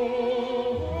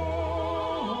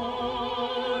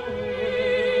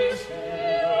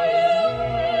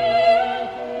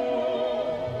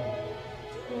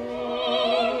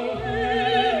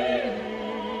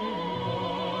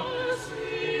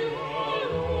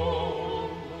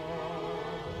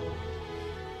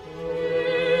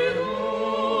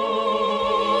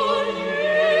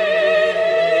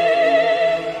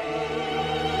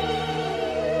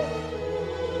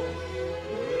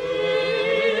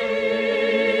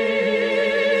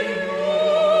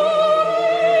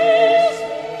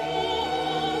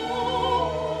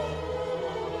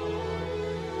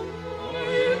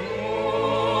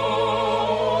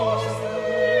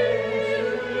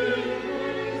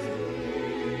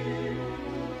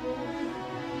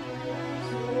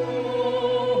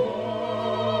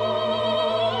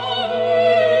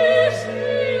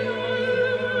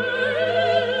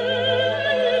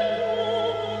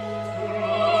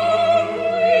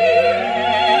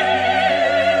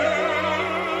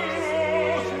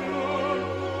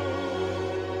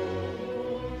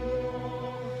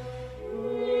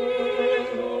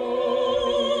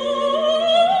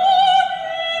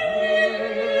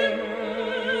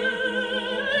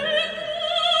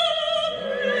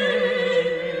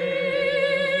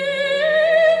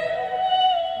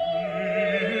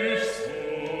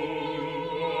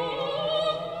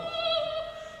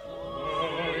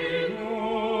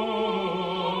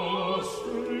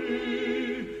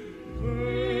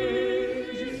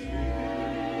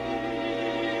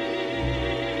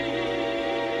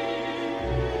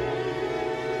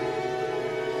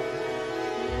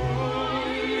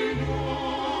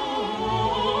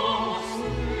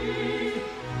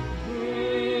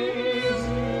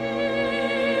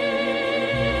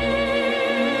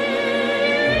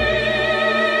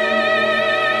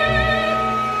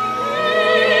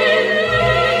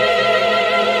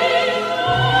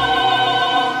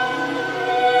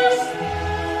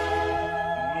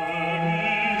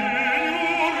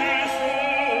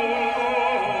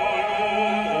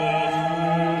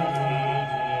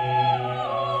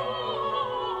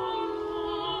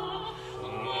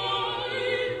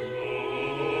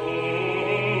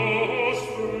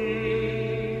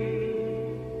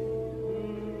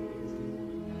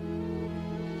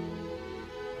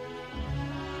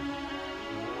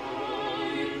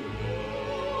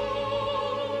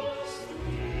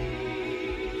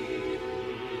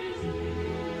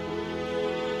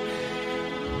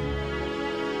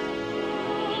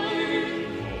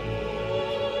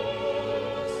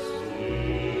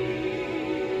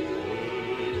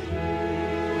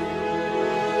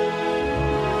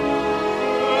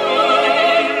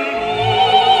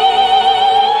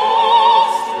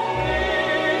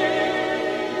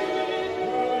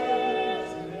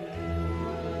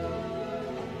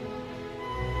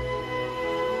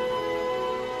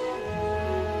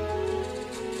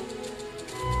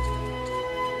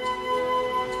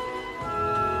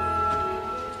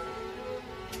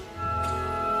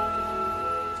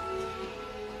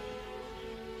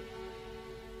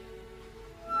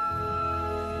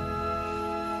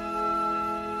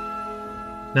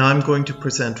 Now I'm going to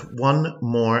present one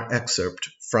more excerpt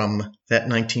from that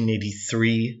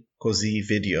 1983 Così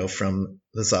video from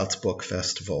the Salzburg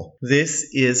Festival. This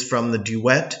is from the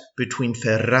duet between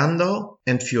Ferrando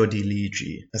and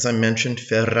Fiordiligi. As I mentioned,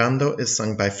 Ferrando is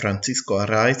sung by Francisco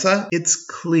Araiza. It's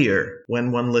clear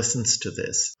when one listens to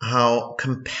this how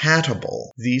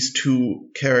compatible these two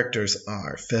characters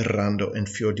are, Ferrando and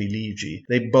Fiordiligi.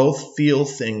 They both feel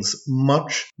things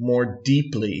much more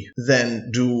deeply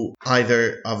than do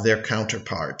either of their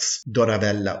counterparts,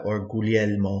 Dorabella or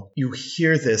Guglielmo. You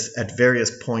hear this at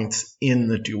various points in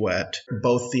the duet,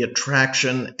 both the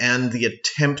attraction and the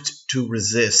attempt to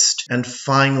resist, and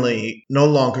finally, no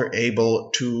longer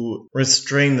able to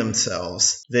restrain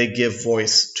themselves, they give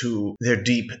voice to their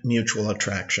deep mutual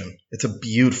attraction. It's a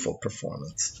beautiful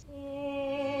performance.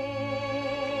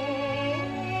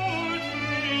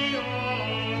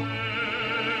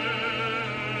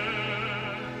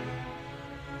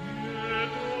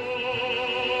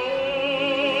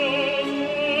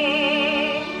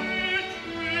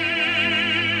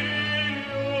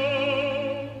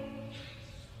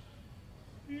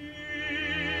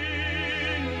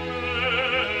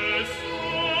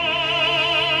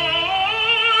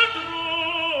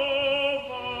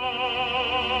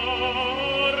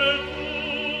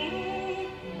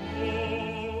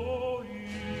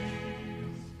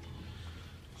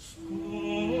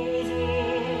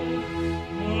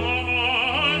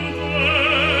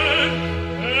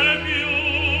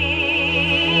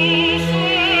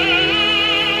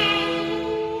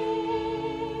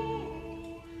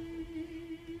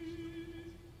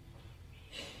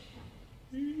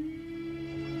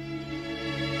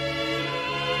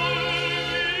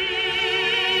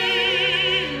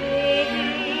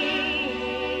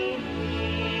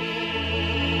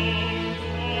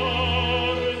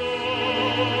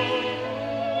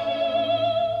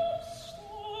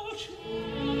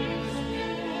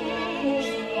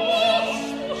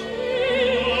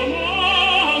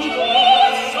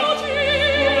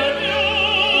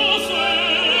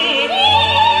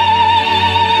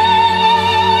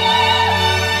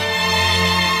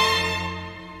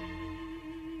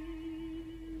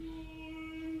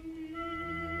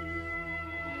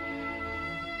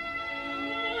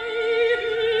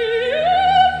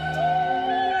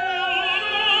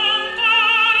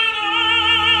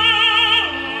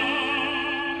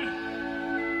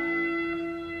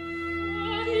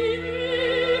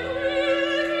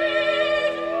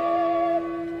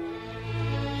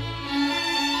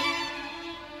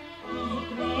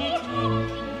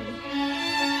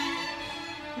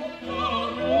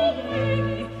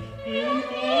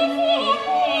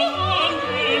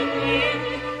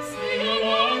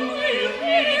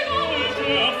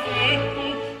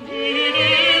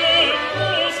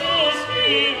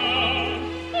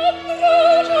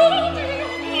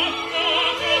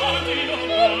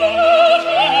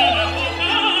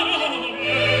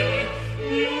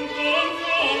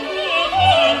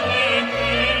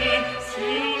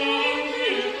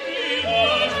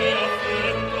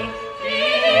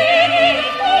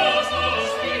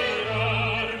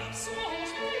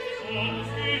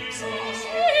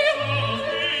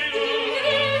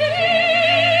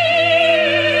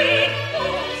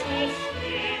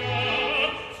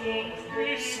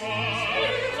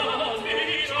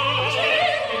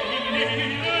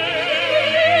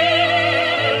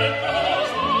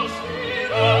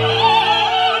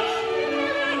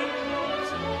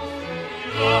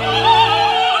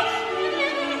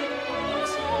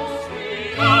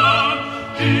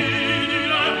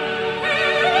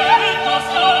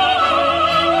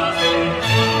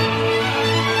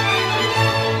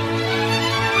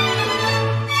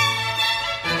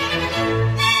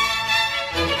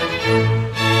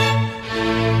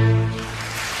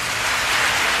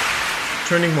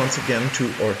 Turning once again to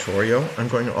oratorio, I'm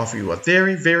going to offer you a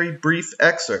very, very brief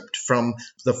excerpt from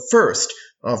the first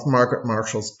of Margaret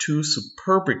Marshall's two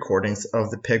superb recordings of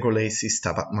the Pergolesi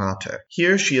Stabat Mater.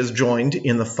 Here she is joined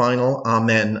in the final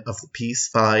Amen of the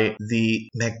piece by the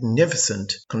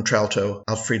magnificent contralto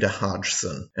Alfreda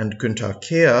Hodgson, and Günther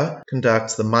Kehr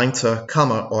conducts the Mainzer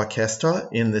Kammerorchester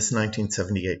in this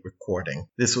 1978 recording.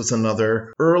 This was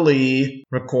another early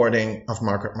recording of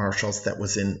Margaret Marshall's that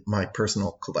was in my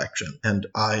personal collection, and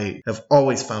I have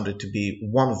always found it to be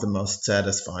one of the most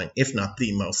satisfying, if not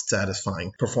the most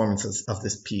satisfying, performances of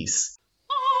this piece.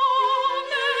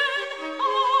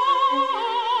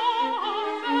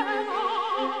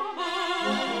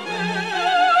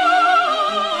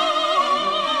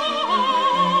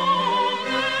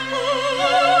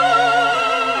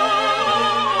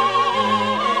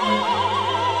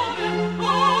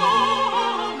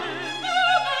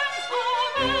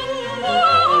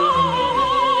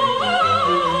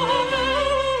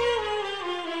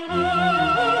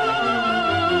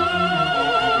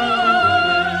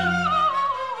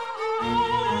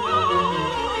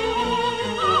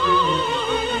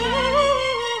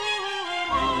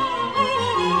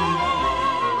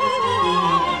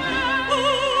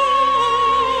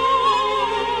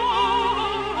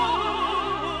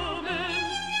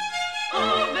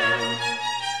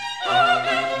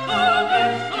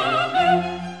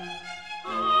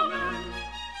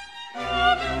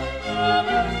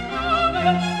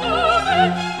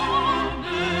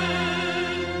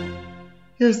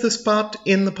 Here's the spot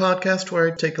in the podcast where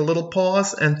I take a little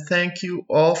pause and thank you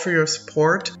all for your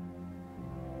support.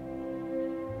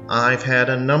 I've had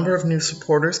a number of new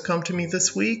supporters come to me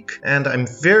this week, and I'm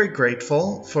very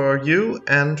grateful for you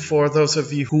and for those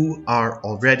of you who are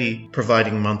already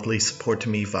providing monthly support to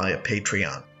me via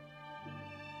Patreon.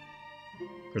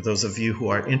 For those of you who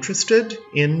are interested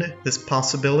in this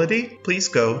possibility, please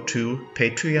go to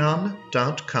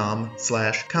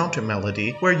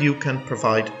patreon.com/countermelody, where you can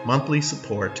provide monthly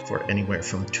support for anywhere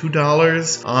from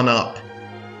 $2 on up.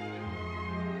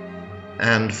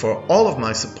 And for all of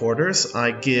my supporters,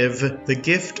 I give the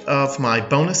gift of my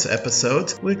bonus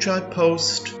episodes, which I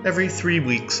post every 3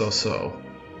 weeks or so.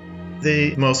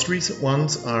 The most recent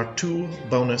ones are 2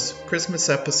 bonus Christmas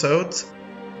episodes.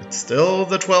 It's still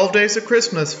the 12 days of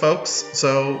Christmas, folks,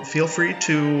 so feel free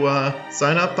to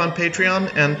sign up on Patreon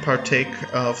and partake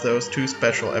of those 2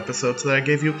 special episodes that I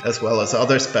gave you, as well as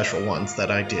other special ones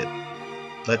that I did.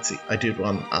 Let's see, I did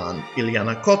one on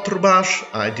Iliana Kotrubash,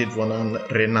 I did one on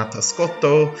Renata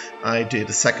Scotto, I did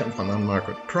a second one on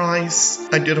Margaret Price,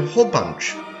 I did a whole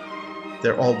bunch.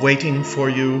 They're all waiting for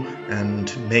you,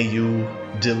 and may you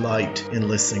delight in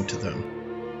listening to them.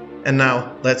 And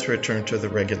now, let's return to the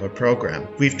regular program.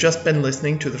 We've just been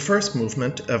listening to the first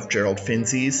movement of Gerald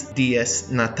Finzi's Dies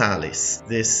Natalis.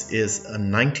 This is a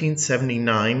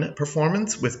 1979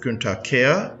 performance with Günther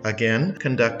Kehr, again,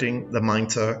 conducting the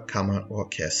Mainzer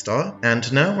Kammerorchester.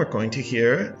 And now we're going to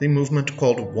hear the movement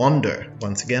called Wonder.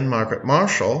 Once again, Margaret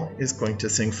Marshall is going to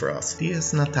sing for us.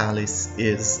 Dies Natalis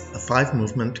is a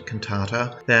 5-movement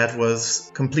cantata that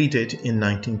was completed in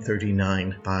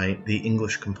 1939 by the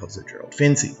English composer Gerald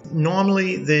Finzi.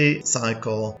 Normally, the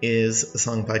cycle is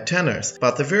sung by tenors,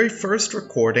 but the very first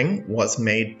recording was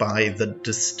made by the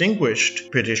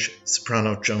distinguished British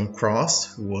soprano Joan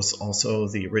Cross, who was also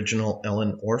the original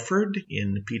Ellen Orford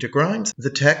in Peter Grimes. The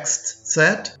texts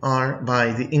set are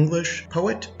by the English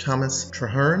poet Thomas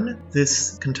Traherne.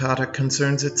 This cantata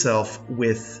concerns itself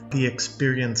with the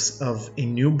experience of a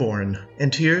newborn.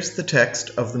 And here's the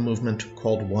text of the movement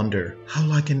called Wonder. How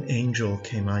like an angel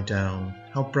came I down.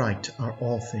 How bright are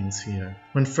all things here.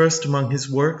 When first among his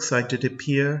works I did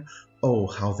appear, oh,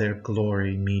 how their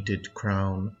glory me did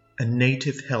crown. A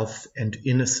native health and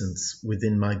innocence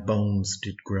within my bones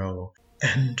did grow.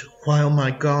 And while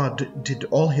my God did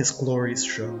all his glories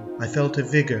show, I felt a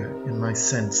vigor in my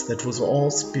sense that was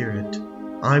all spirit.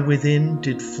 I within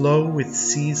did flow with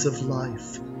seas of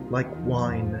life, like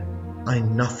wine. I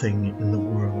nothing in the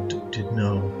world did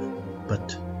know,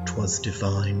 but 'twas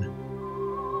divine.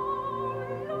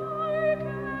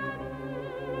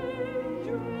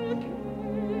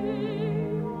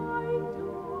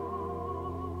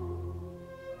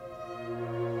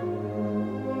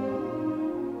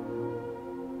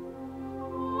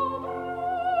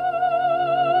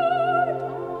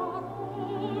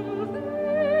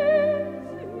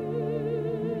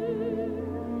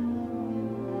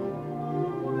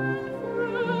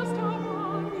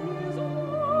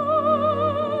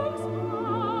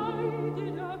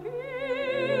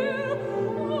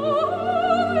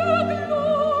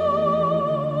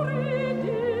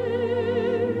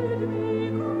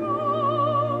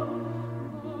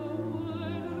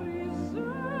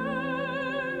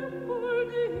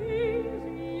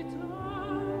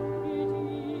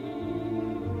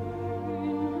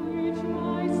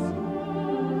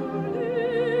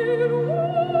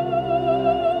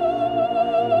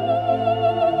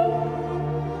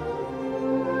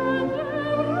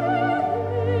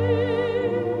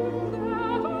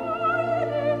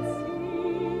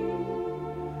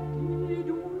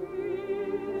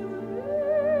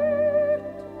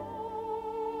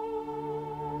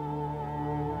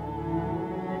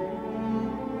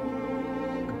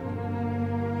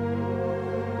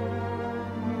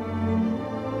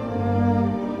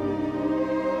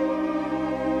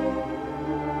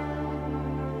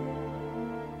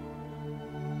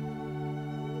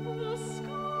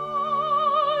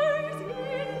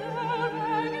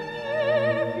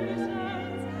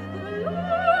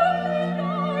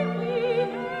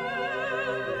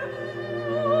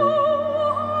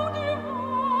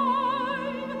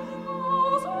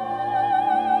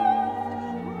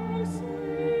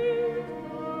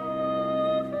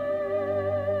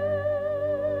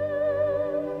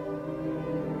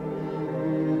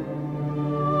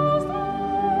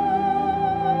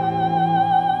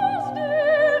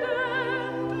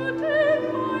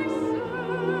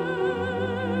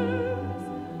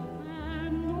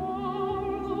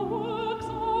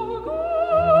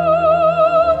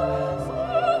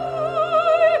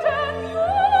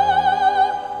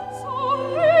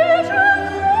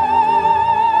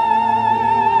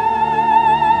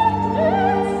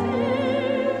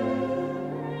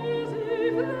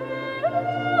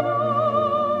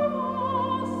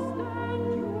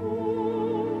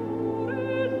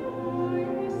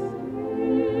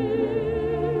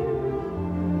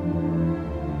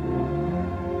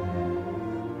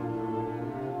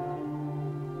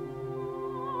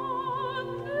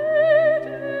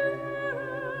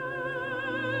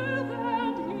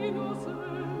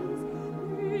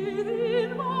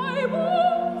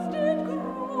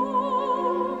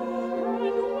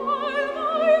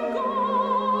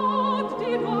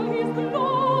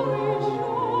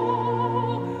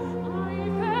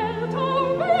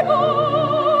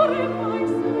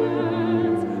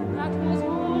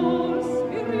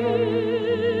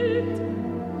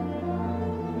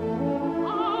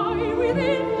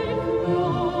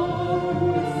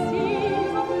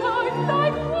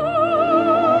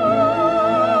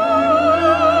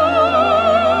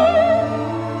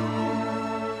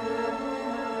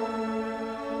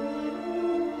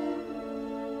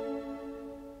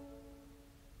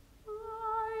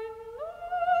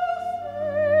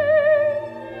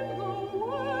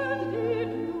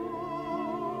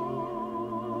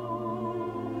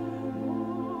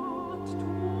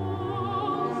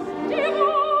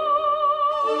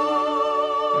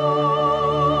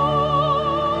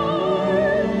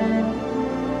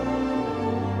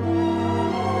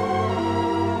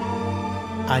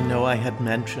 I know I had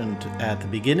mentioned at the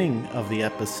beginning of the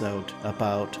episode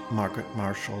about Margaret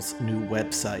Marshall's new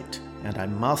website, and I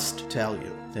must tell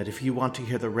you that if you want to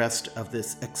hear the rest of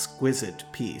this exquisite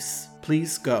piece,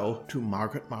 please go to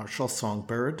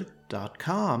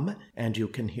margaretmarshallsongbird.com and you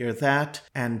can hear that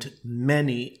and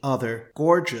many other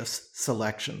gorgeous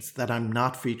selections that I'm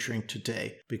not featuring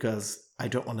today because I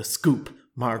don't want to scoop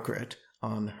Margaret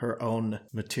on her own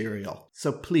material.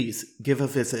 So please give a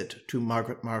visit to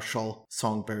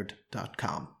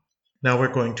margaretmarshallsongbird.com. Now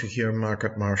we're going to hear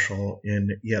Margaret Marshall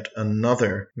in yet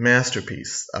another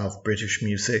masterpiece of British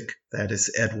music, that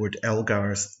is Edward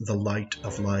Elgar's The Light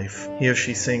of Life. Here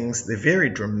she sings the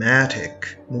very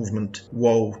dramatic movement,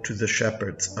 Woe to the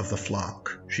Shepherds of the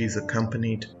Flock. She's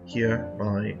accompanied here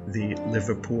by the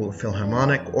Liverpool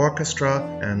Philharmonic Orchestra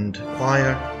and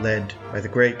choir led by the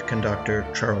great conductor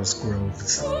Charles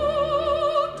Groves.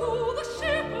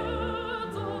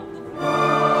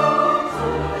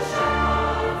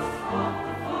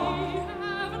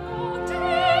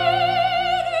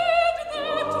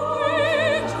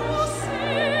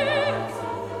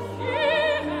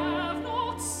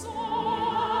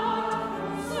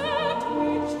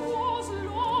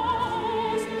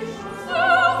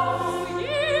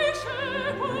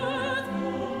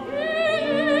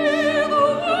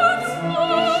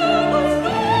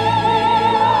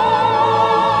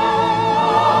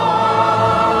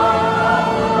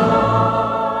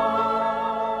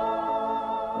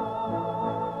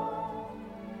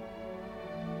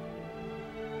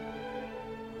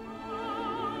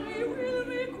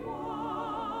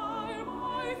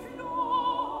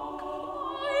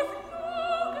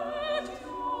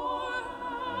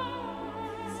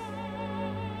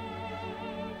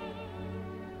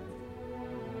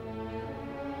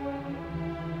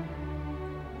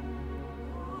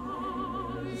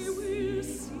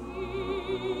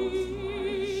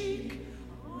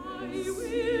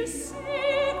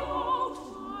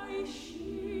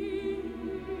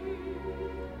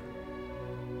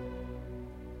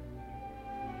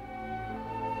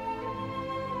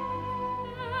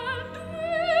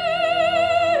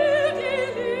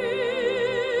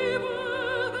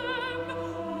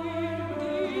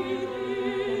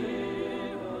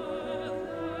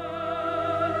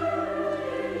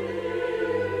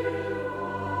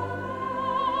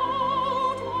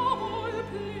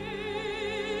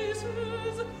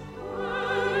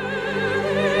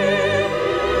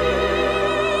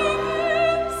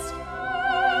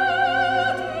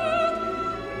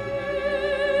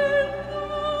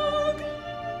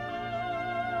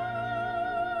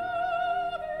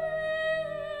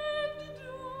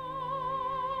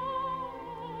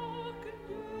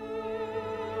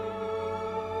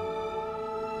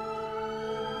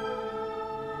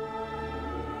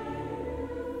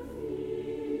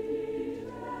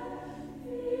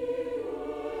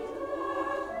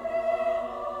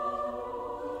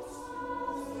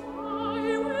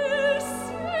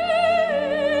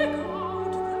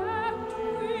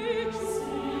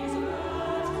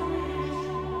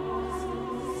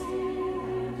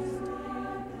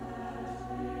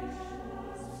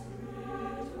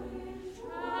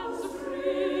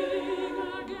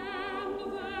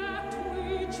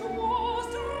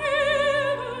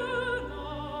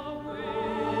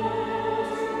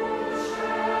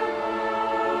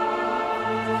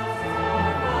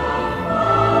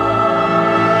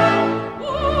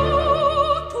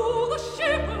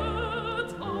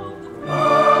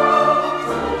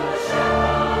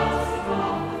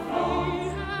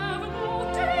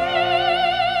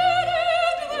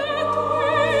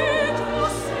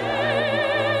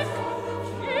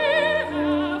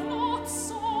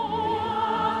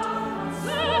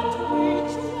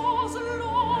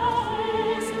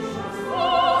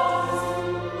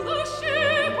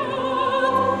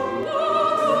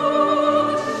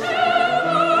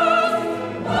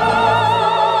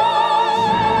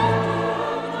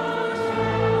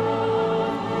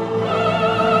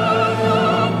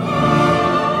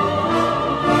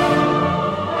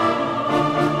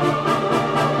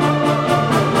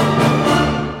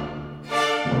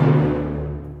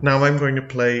 Now I'm going to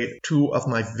play two of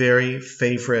my very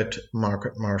favorite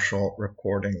Margaret Marshall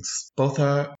recordings. Both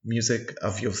are music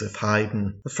of Joseph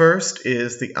Haydn. The first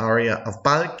is the aria of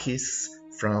Balkis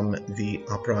from the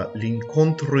opera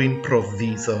L'Incontro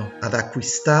Improvviso, Ad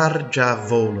acquistar già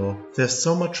volo. There's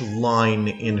so much line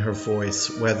in her voice,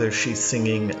 whether she's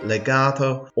singing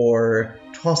legato or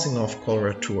tossing off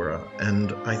coloratura,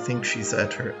 and I think she's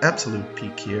at her absolute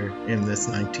peak here in this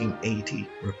 1980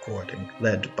 recording,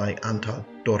 led by Antal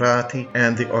Dorati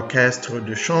and the Orchestre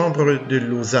de Chambre de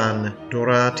Lausanne.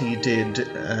 Dorati did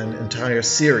an entire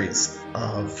series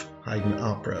of Haydn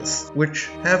operas, which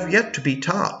have yet to be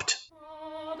topped.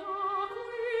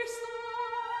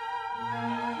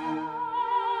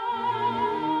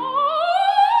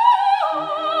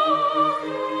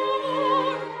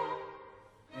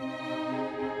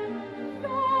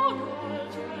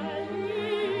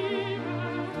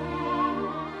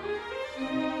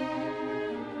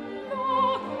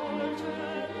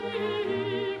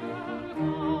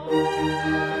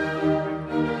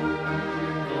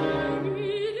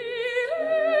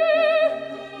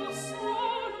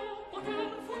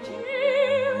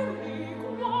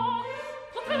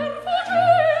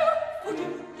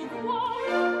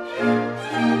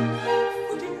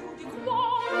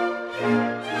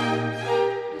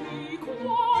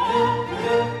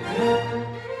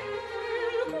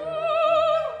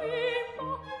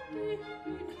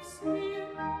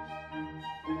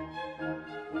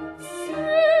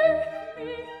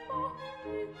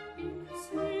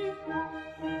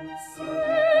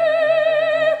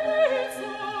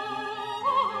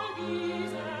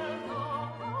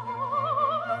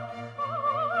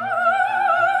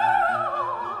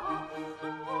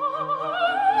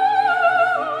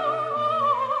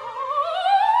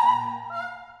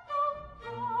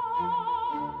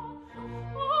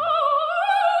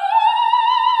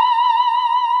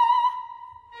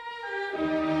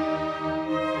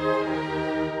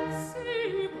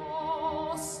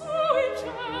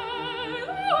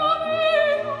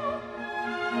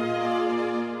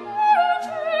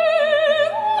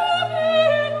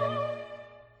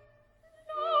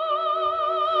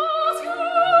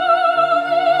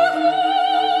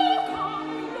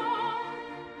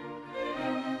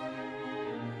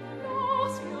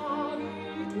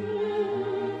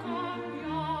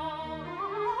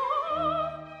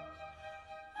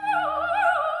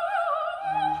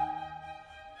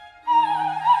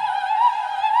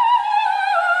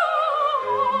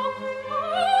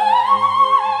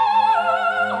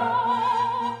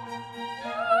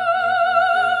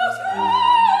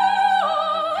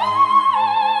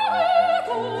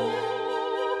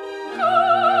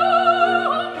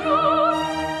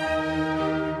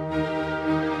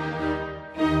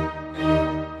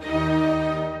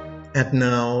 And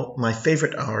now, my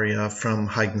favorite aria from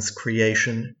Haydn's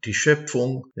creation, Die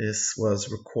Schöpfung. This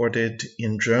was recorded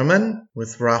in German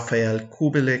with Raphael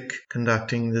Kubelik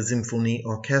conducting the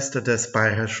Symphonieorchester des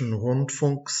Bayerischen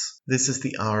Rundfunks. This is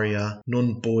the aria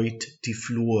Nun beut die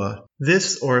Flur.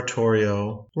 This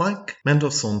oratorio, like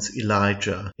Mendelssohn's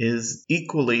Elijah, is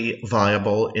equally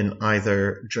viable in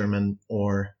either German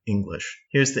or English.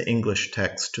 Here's the English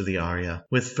text to the aria.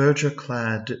 With verdure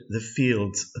clad, the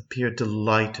fields appear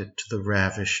delighted to the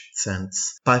ravished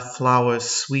sense. By flowers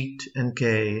sweet and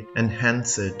gay,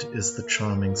 enhanced is the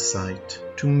charming sight.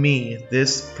 To me,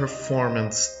 this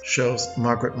performance shows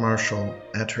Margaret Marshall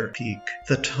at her peak.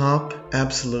 The top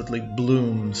absolutely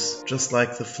blooms, just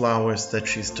like the flowers that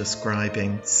she's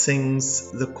describing,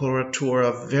 sings the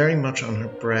coloratura very much on her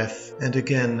breath, and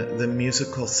again, the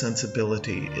musical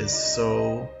sensibility is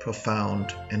so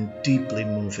profound and deeply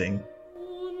moving.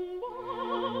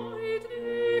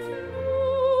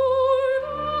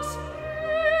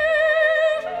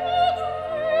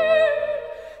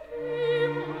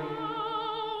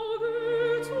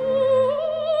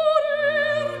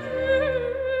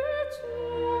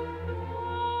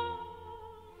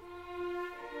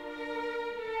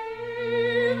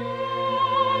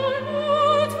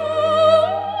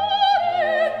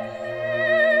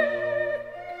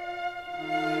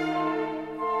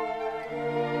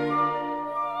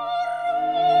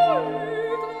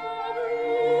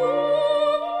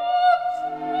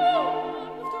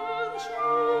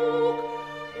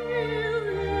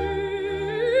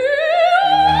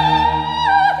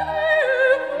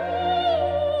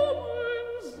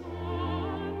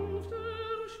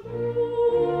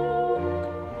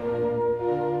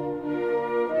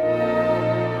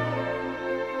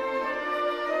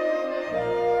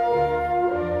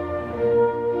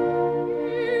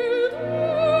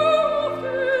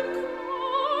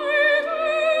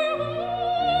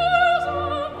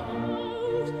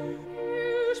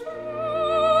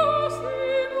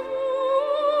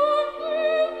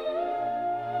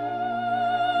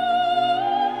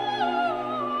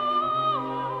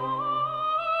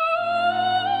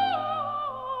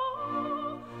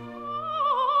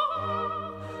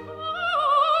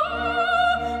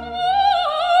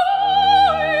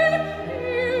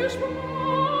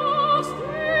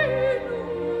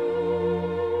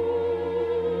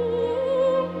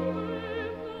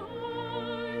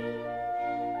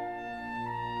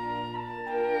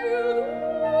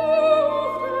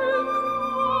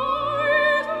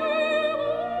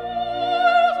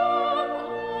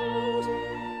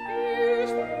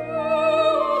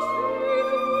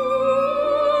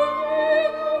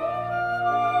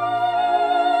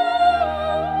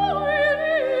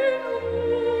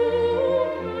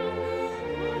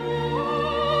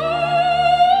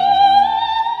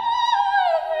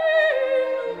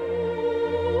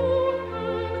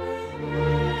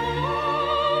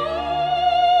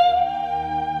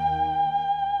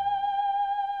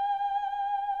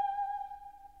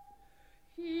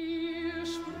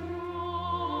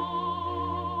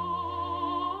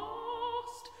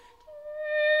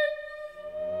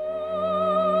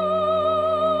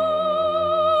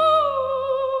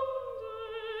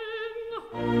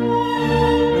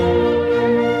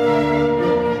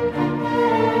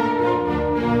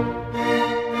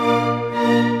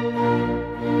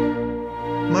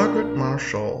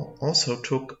 also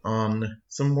took on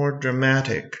some more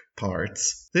dramatic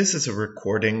parts. This is a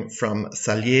recording from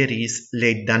Salieri's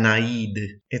Les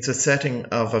Danaïdes. It's a setting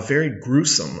of a very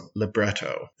gruesome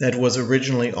libretto that was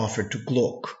originally offered to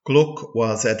Gluck. Gluck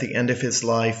was at the end of his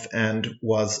life and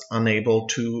was unable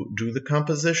to do the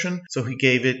composition, so he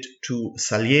gave it to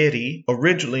Salieri.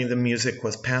 Originally, the music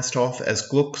was passed off as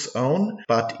Gluck's own,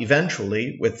 but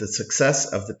eventually, with the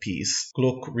success of the piece,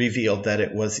 Gluck revealed that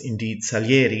it was indeed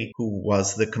Salieri who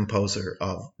was the composer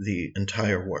of the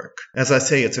entire work. As I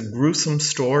say, it's a gruesome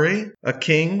story. A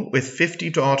king with 50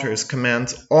 daughters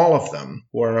commands all of them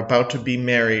who are about to be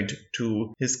married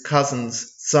to his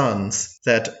cousin's sons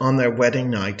that on their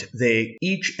wedding night they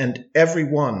each and every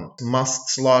one must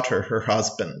slaughter her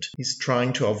husband. He's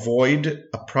trying to avoid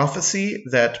a prophecy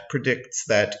that predicts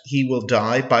that he will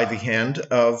die by the hand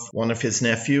of one of his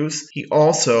nephews. He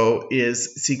also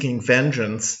is seeking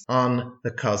vengeance on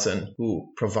the cousin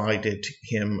who provided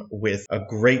him with a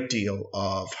great deal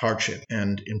of hardship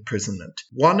and imprisonment.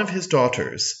 One of his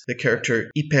daughters, the character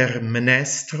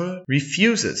Hypermnestre,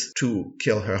 refuses to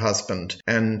kill her husband,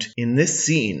 and in this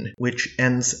scene, which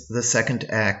ends the second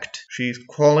act, she's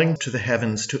calling to the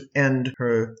heavens to end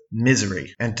her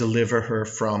misery and deliver her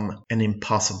from an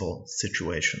impossible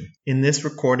situation. In this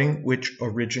recording, which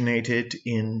originated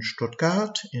in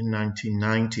Stuttgart in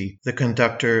 1990, the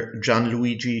conductor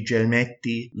Gianluigi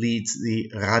Gelmetti leads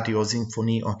the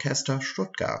Radiosinfonie Orchester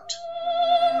Stuttgart.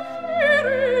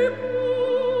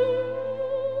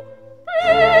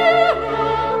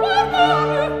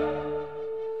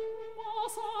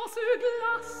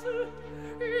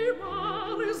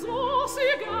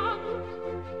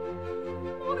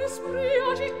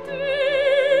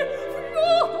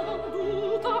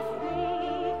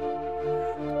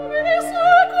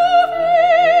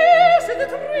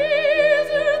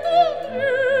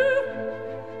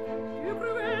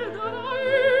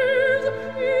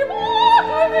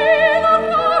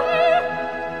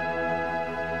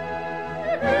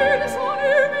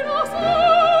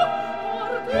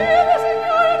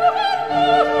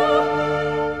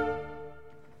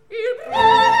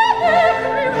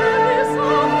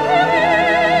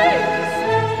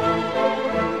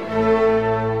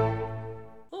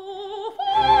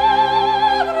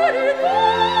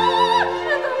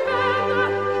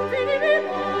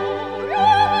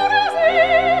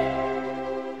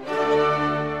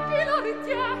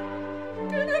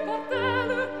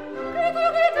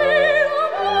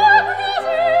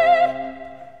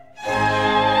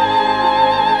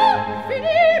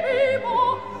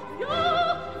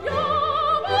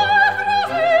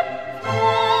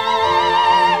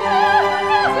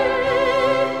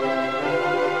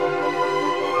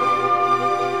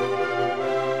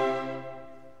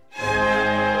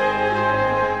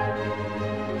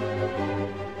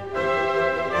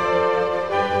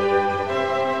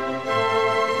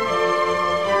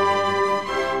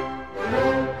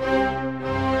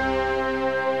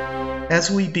 As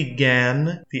we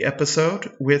began the episode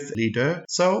with Lieder,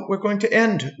 so we're going to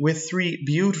end with 3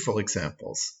 beautiful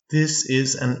examples. This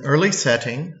is an early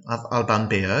setting of Alban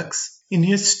Berg's. In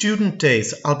his student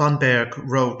days, Alban Berg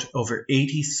wrote over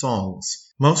 80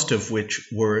 songs, most of which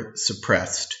were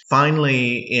suppressed.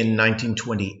 Finally, in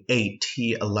 1928,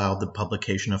 he allowed the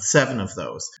publication of 7 of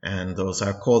those, and those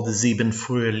are called the Sieben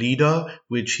frühe Lieder,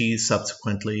 which he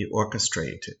subsequently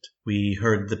orchestrated. We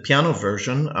heard the piano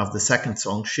version of the second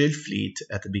song, Schilflied,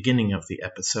 at the beginning of the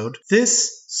episode.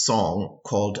 This song,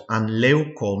 called An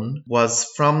Laocoon,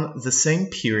 was from the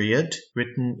same period,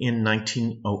 written in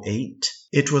 1908.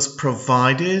 It was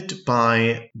provided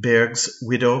by Berg's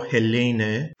widow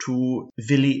Helene to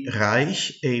Willy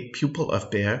Reich, a pupil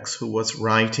of Berg's who was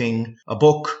writing a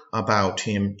book about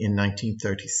him in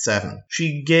 1937.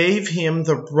 She gave him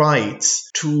the rights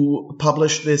to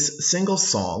publish this single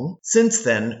song. Since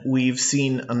then, we've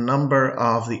seen a number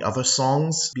of the other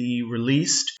songs be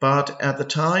released, but at the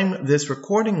time this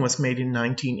recording was made in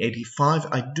 1985,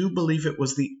 I do believe it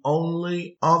was the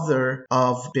only other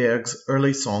of Berg's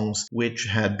early songs which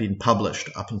had been published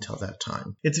up until that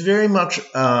time. It's very much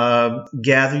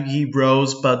gather ye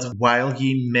rosebuds while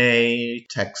ye may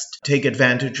text. Take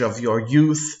advantage of your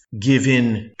youth, give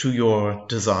in to your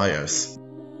desires.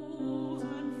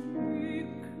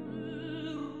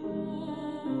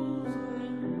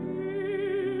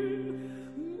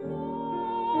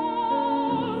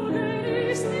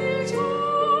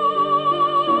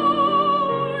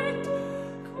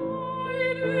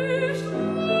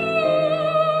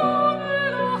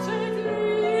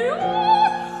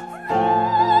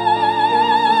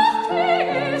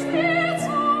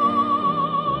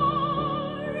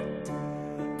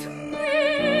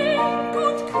 Trink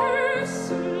und küsse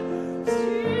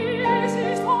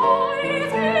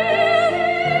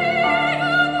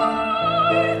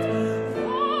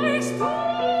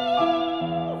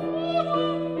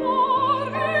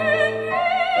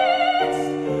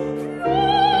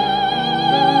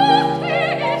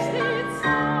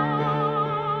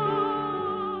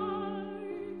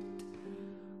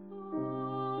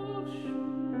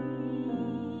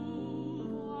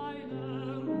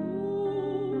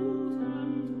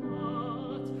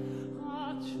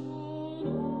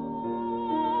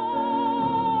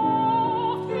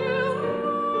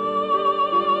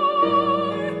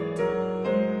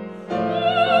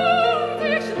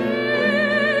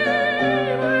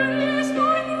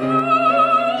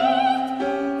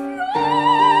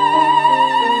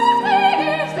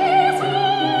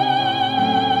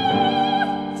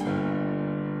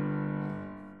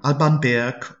Alban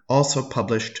Berg also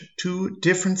published two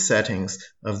different settings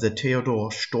of the Theodor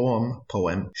Storm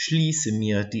poem Schließe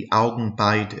mir die Augen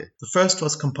beide. The first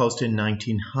was composed in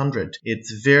 1900.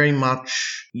 It's very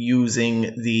much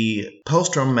using the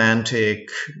post-romantic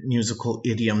musical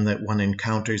idiom that one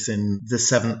encounters in the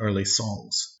 7 early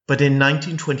songs. But in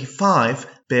 1925,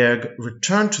 Berg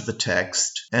returned to the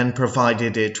text and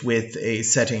provided it with a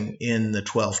setting in the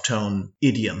 12-tone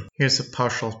idiom. Here's a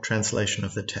partial translation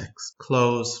of the text.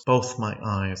 Close both my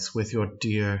eyes with your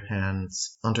dear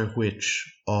hands, under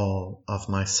which all of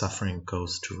my suffering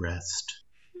goes to rest.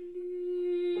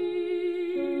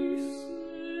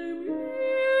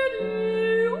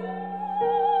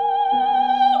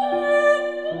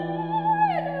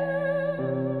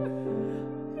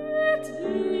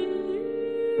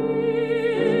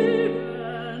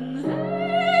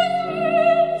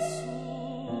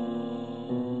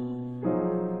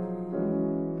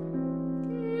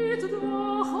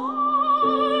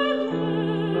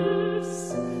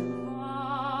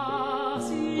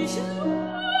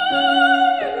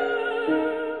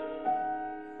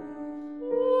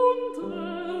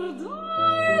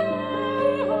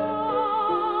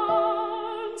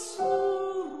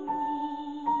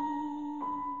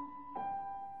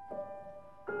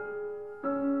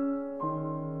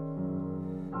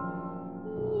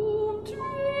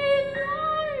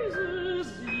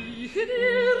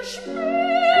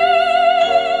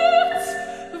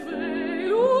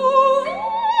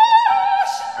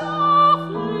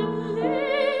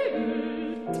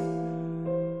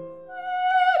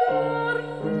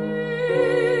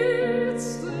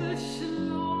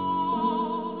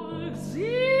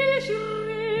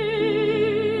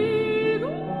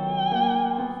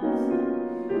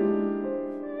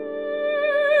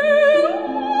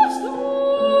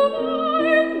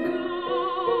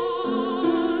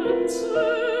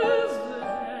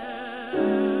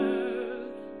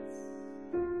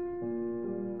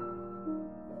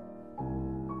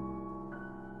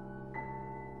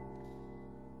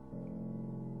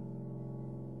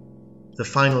 The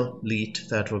final lied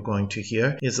that we're going to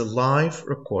hear is a live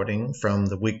recording from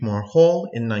the Wigmore Hall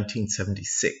in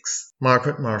 1976.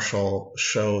 Margaret Marshall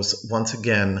shows once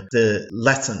again the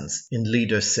lessons in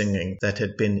lieder singing that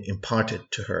had been imparted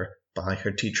to her by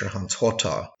her teacher Hans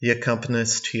Hotta. The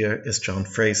accompanist here is John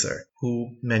Fraser,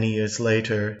 who many years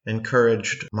later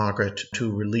encouraged Margaret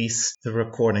to release the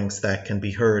recordings that can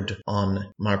be heard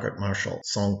on Margaret Marshall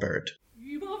Songbird.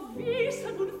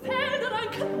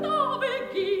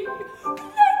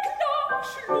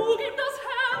 Schlug ihm das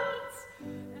Herz,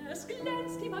 es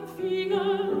glänzt ihm am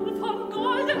Finger, vom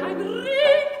Golde ein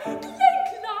Ring,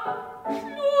 Klinklang,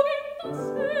 schlug ihm das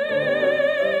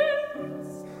Herz.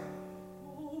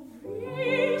 O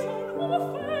Wiesen, o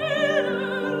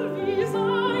Felder, wie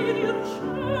seid ihr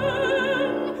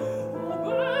schön, o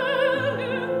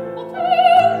Berge, o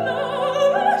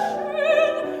Täler,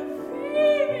 schön,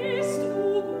 wie bist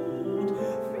du gut,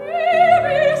 wie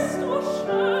bist du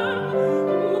schön,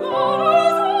 du Gott.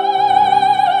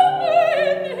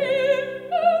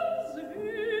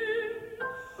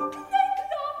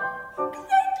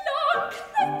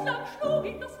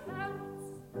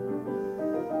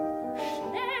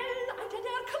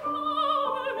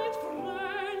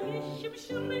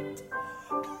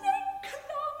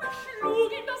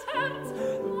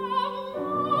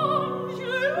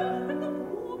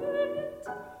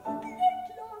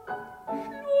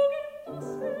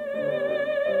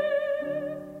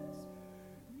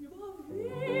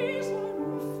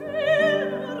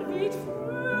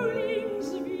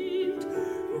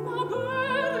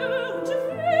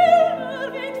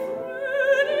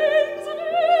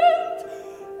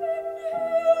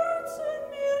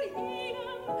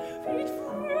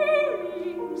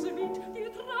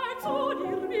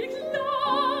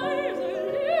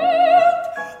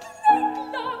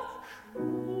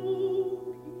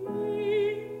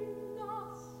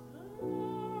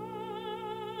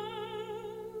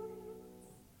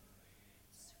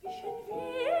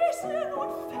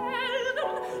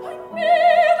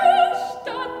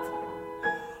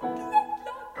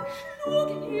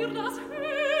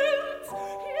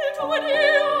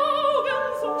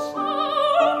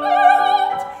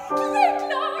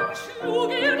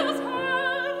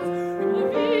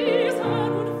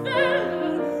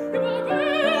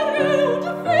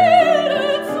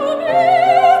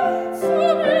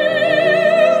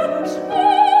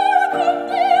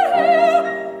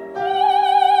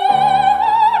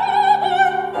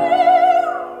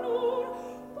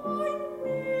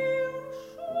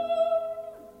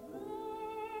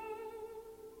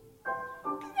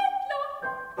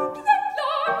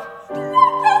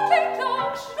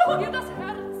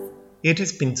 It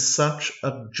has been such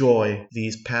a joy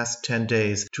these past 10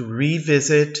 days to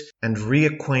revisit and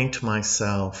reacquaint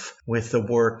myself with the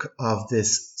work of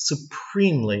this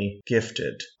supremely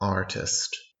gifted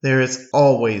artist. There is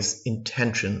always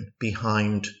intention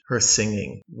behind her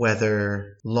singing,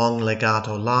 whether long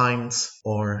legato lines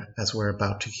or, as we're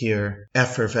about to hear,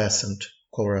 effervescent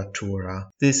coloratura.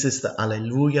 This is the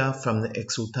Alleluia from the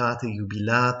Exultate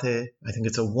Jubilate. I think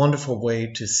it's a wonderful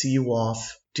way to see you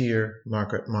off, dear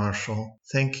Margaret Marshall.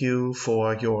 Thank you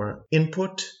for your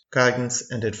input,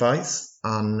 guidance, and advice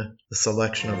on the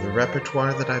selection of the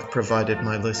repertoire that I've provided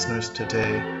my listeners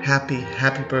today.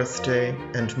 Happy birthday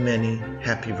and many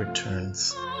happy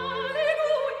returns.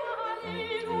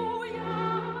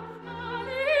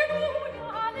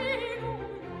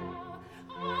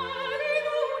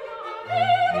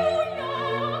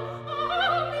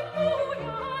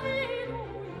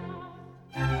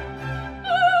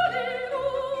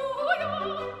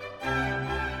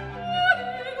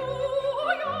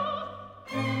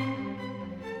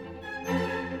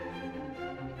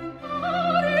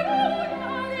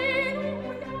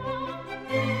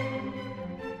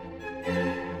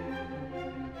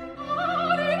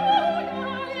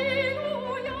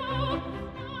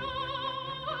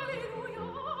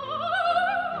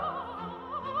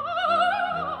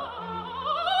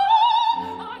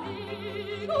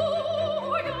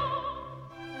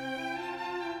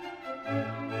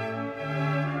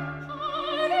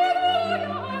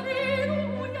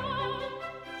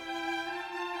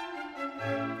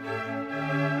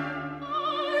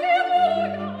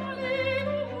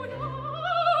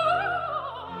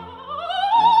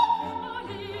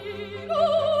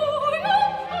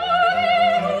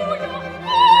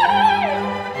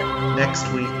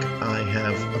 Next week, I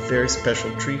have a very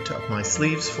special treat up my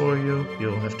sleeves for you.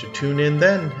 You'll have to tune in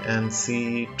then and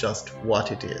see just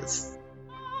what it is.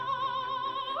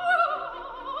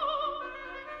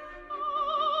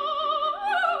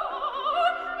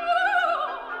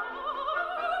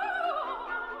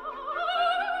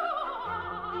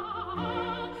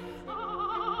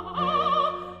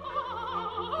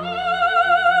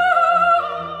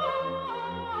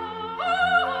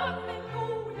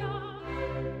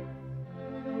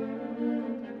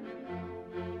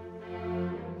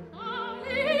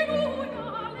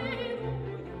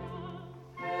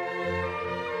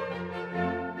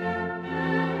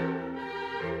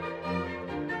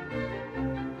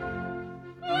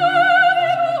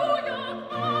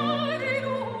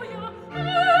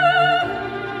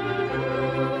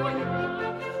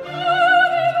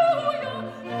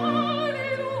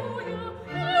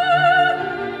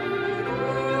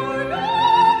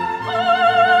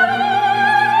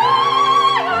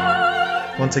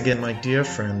 Once again, my dear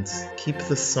friends, keep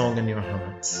the song in your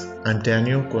hearts. I'm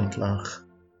Daniel Gundlach.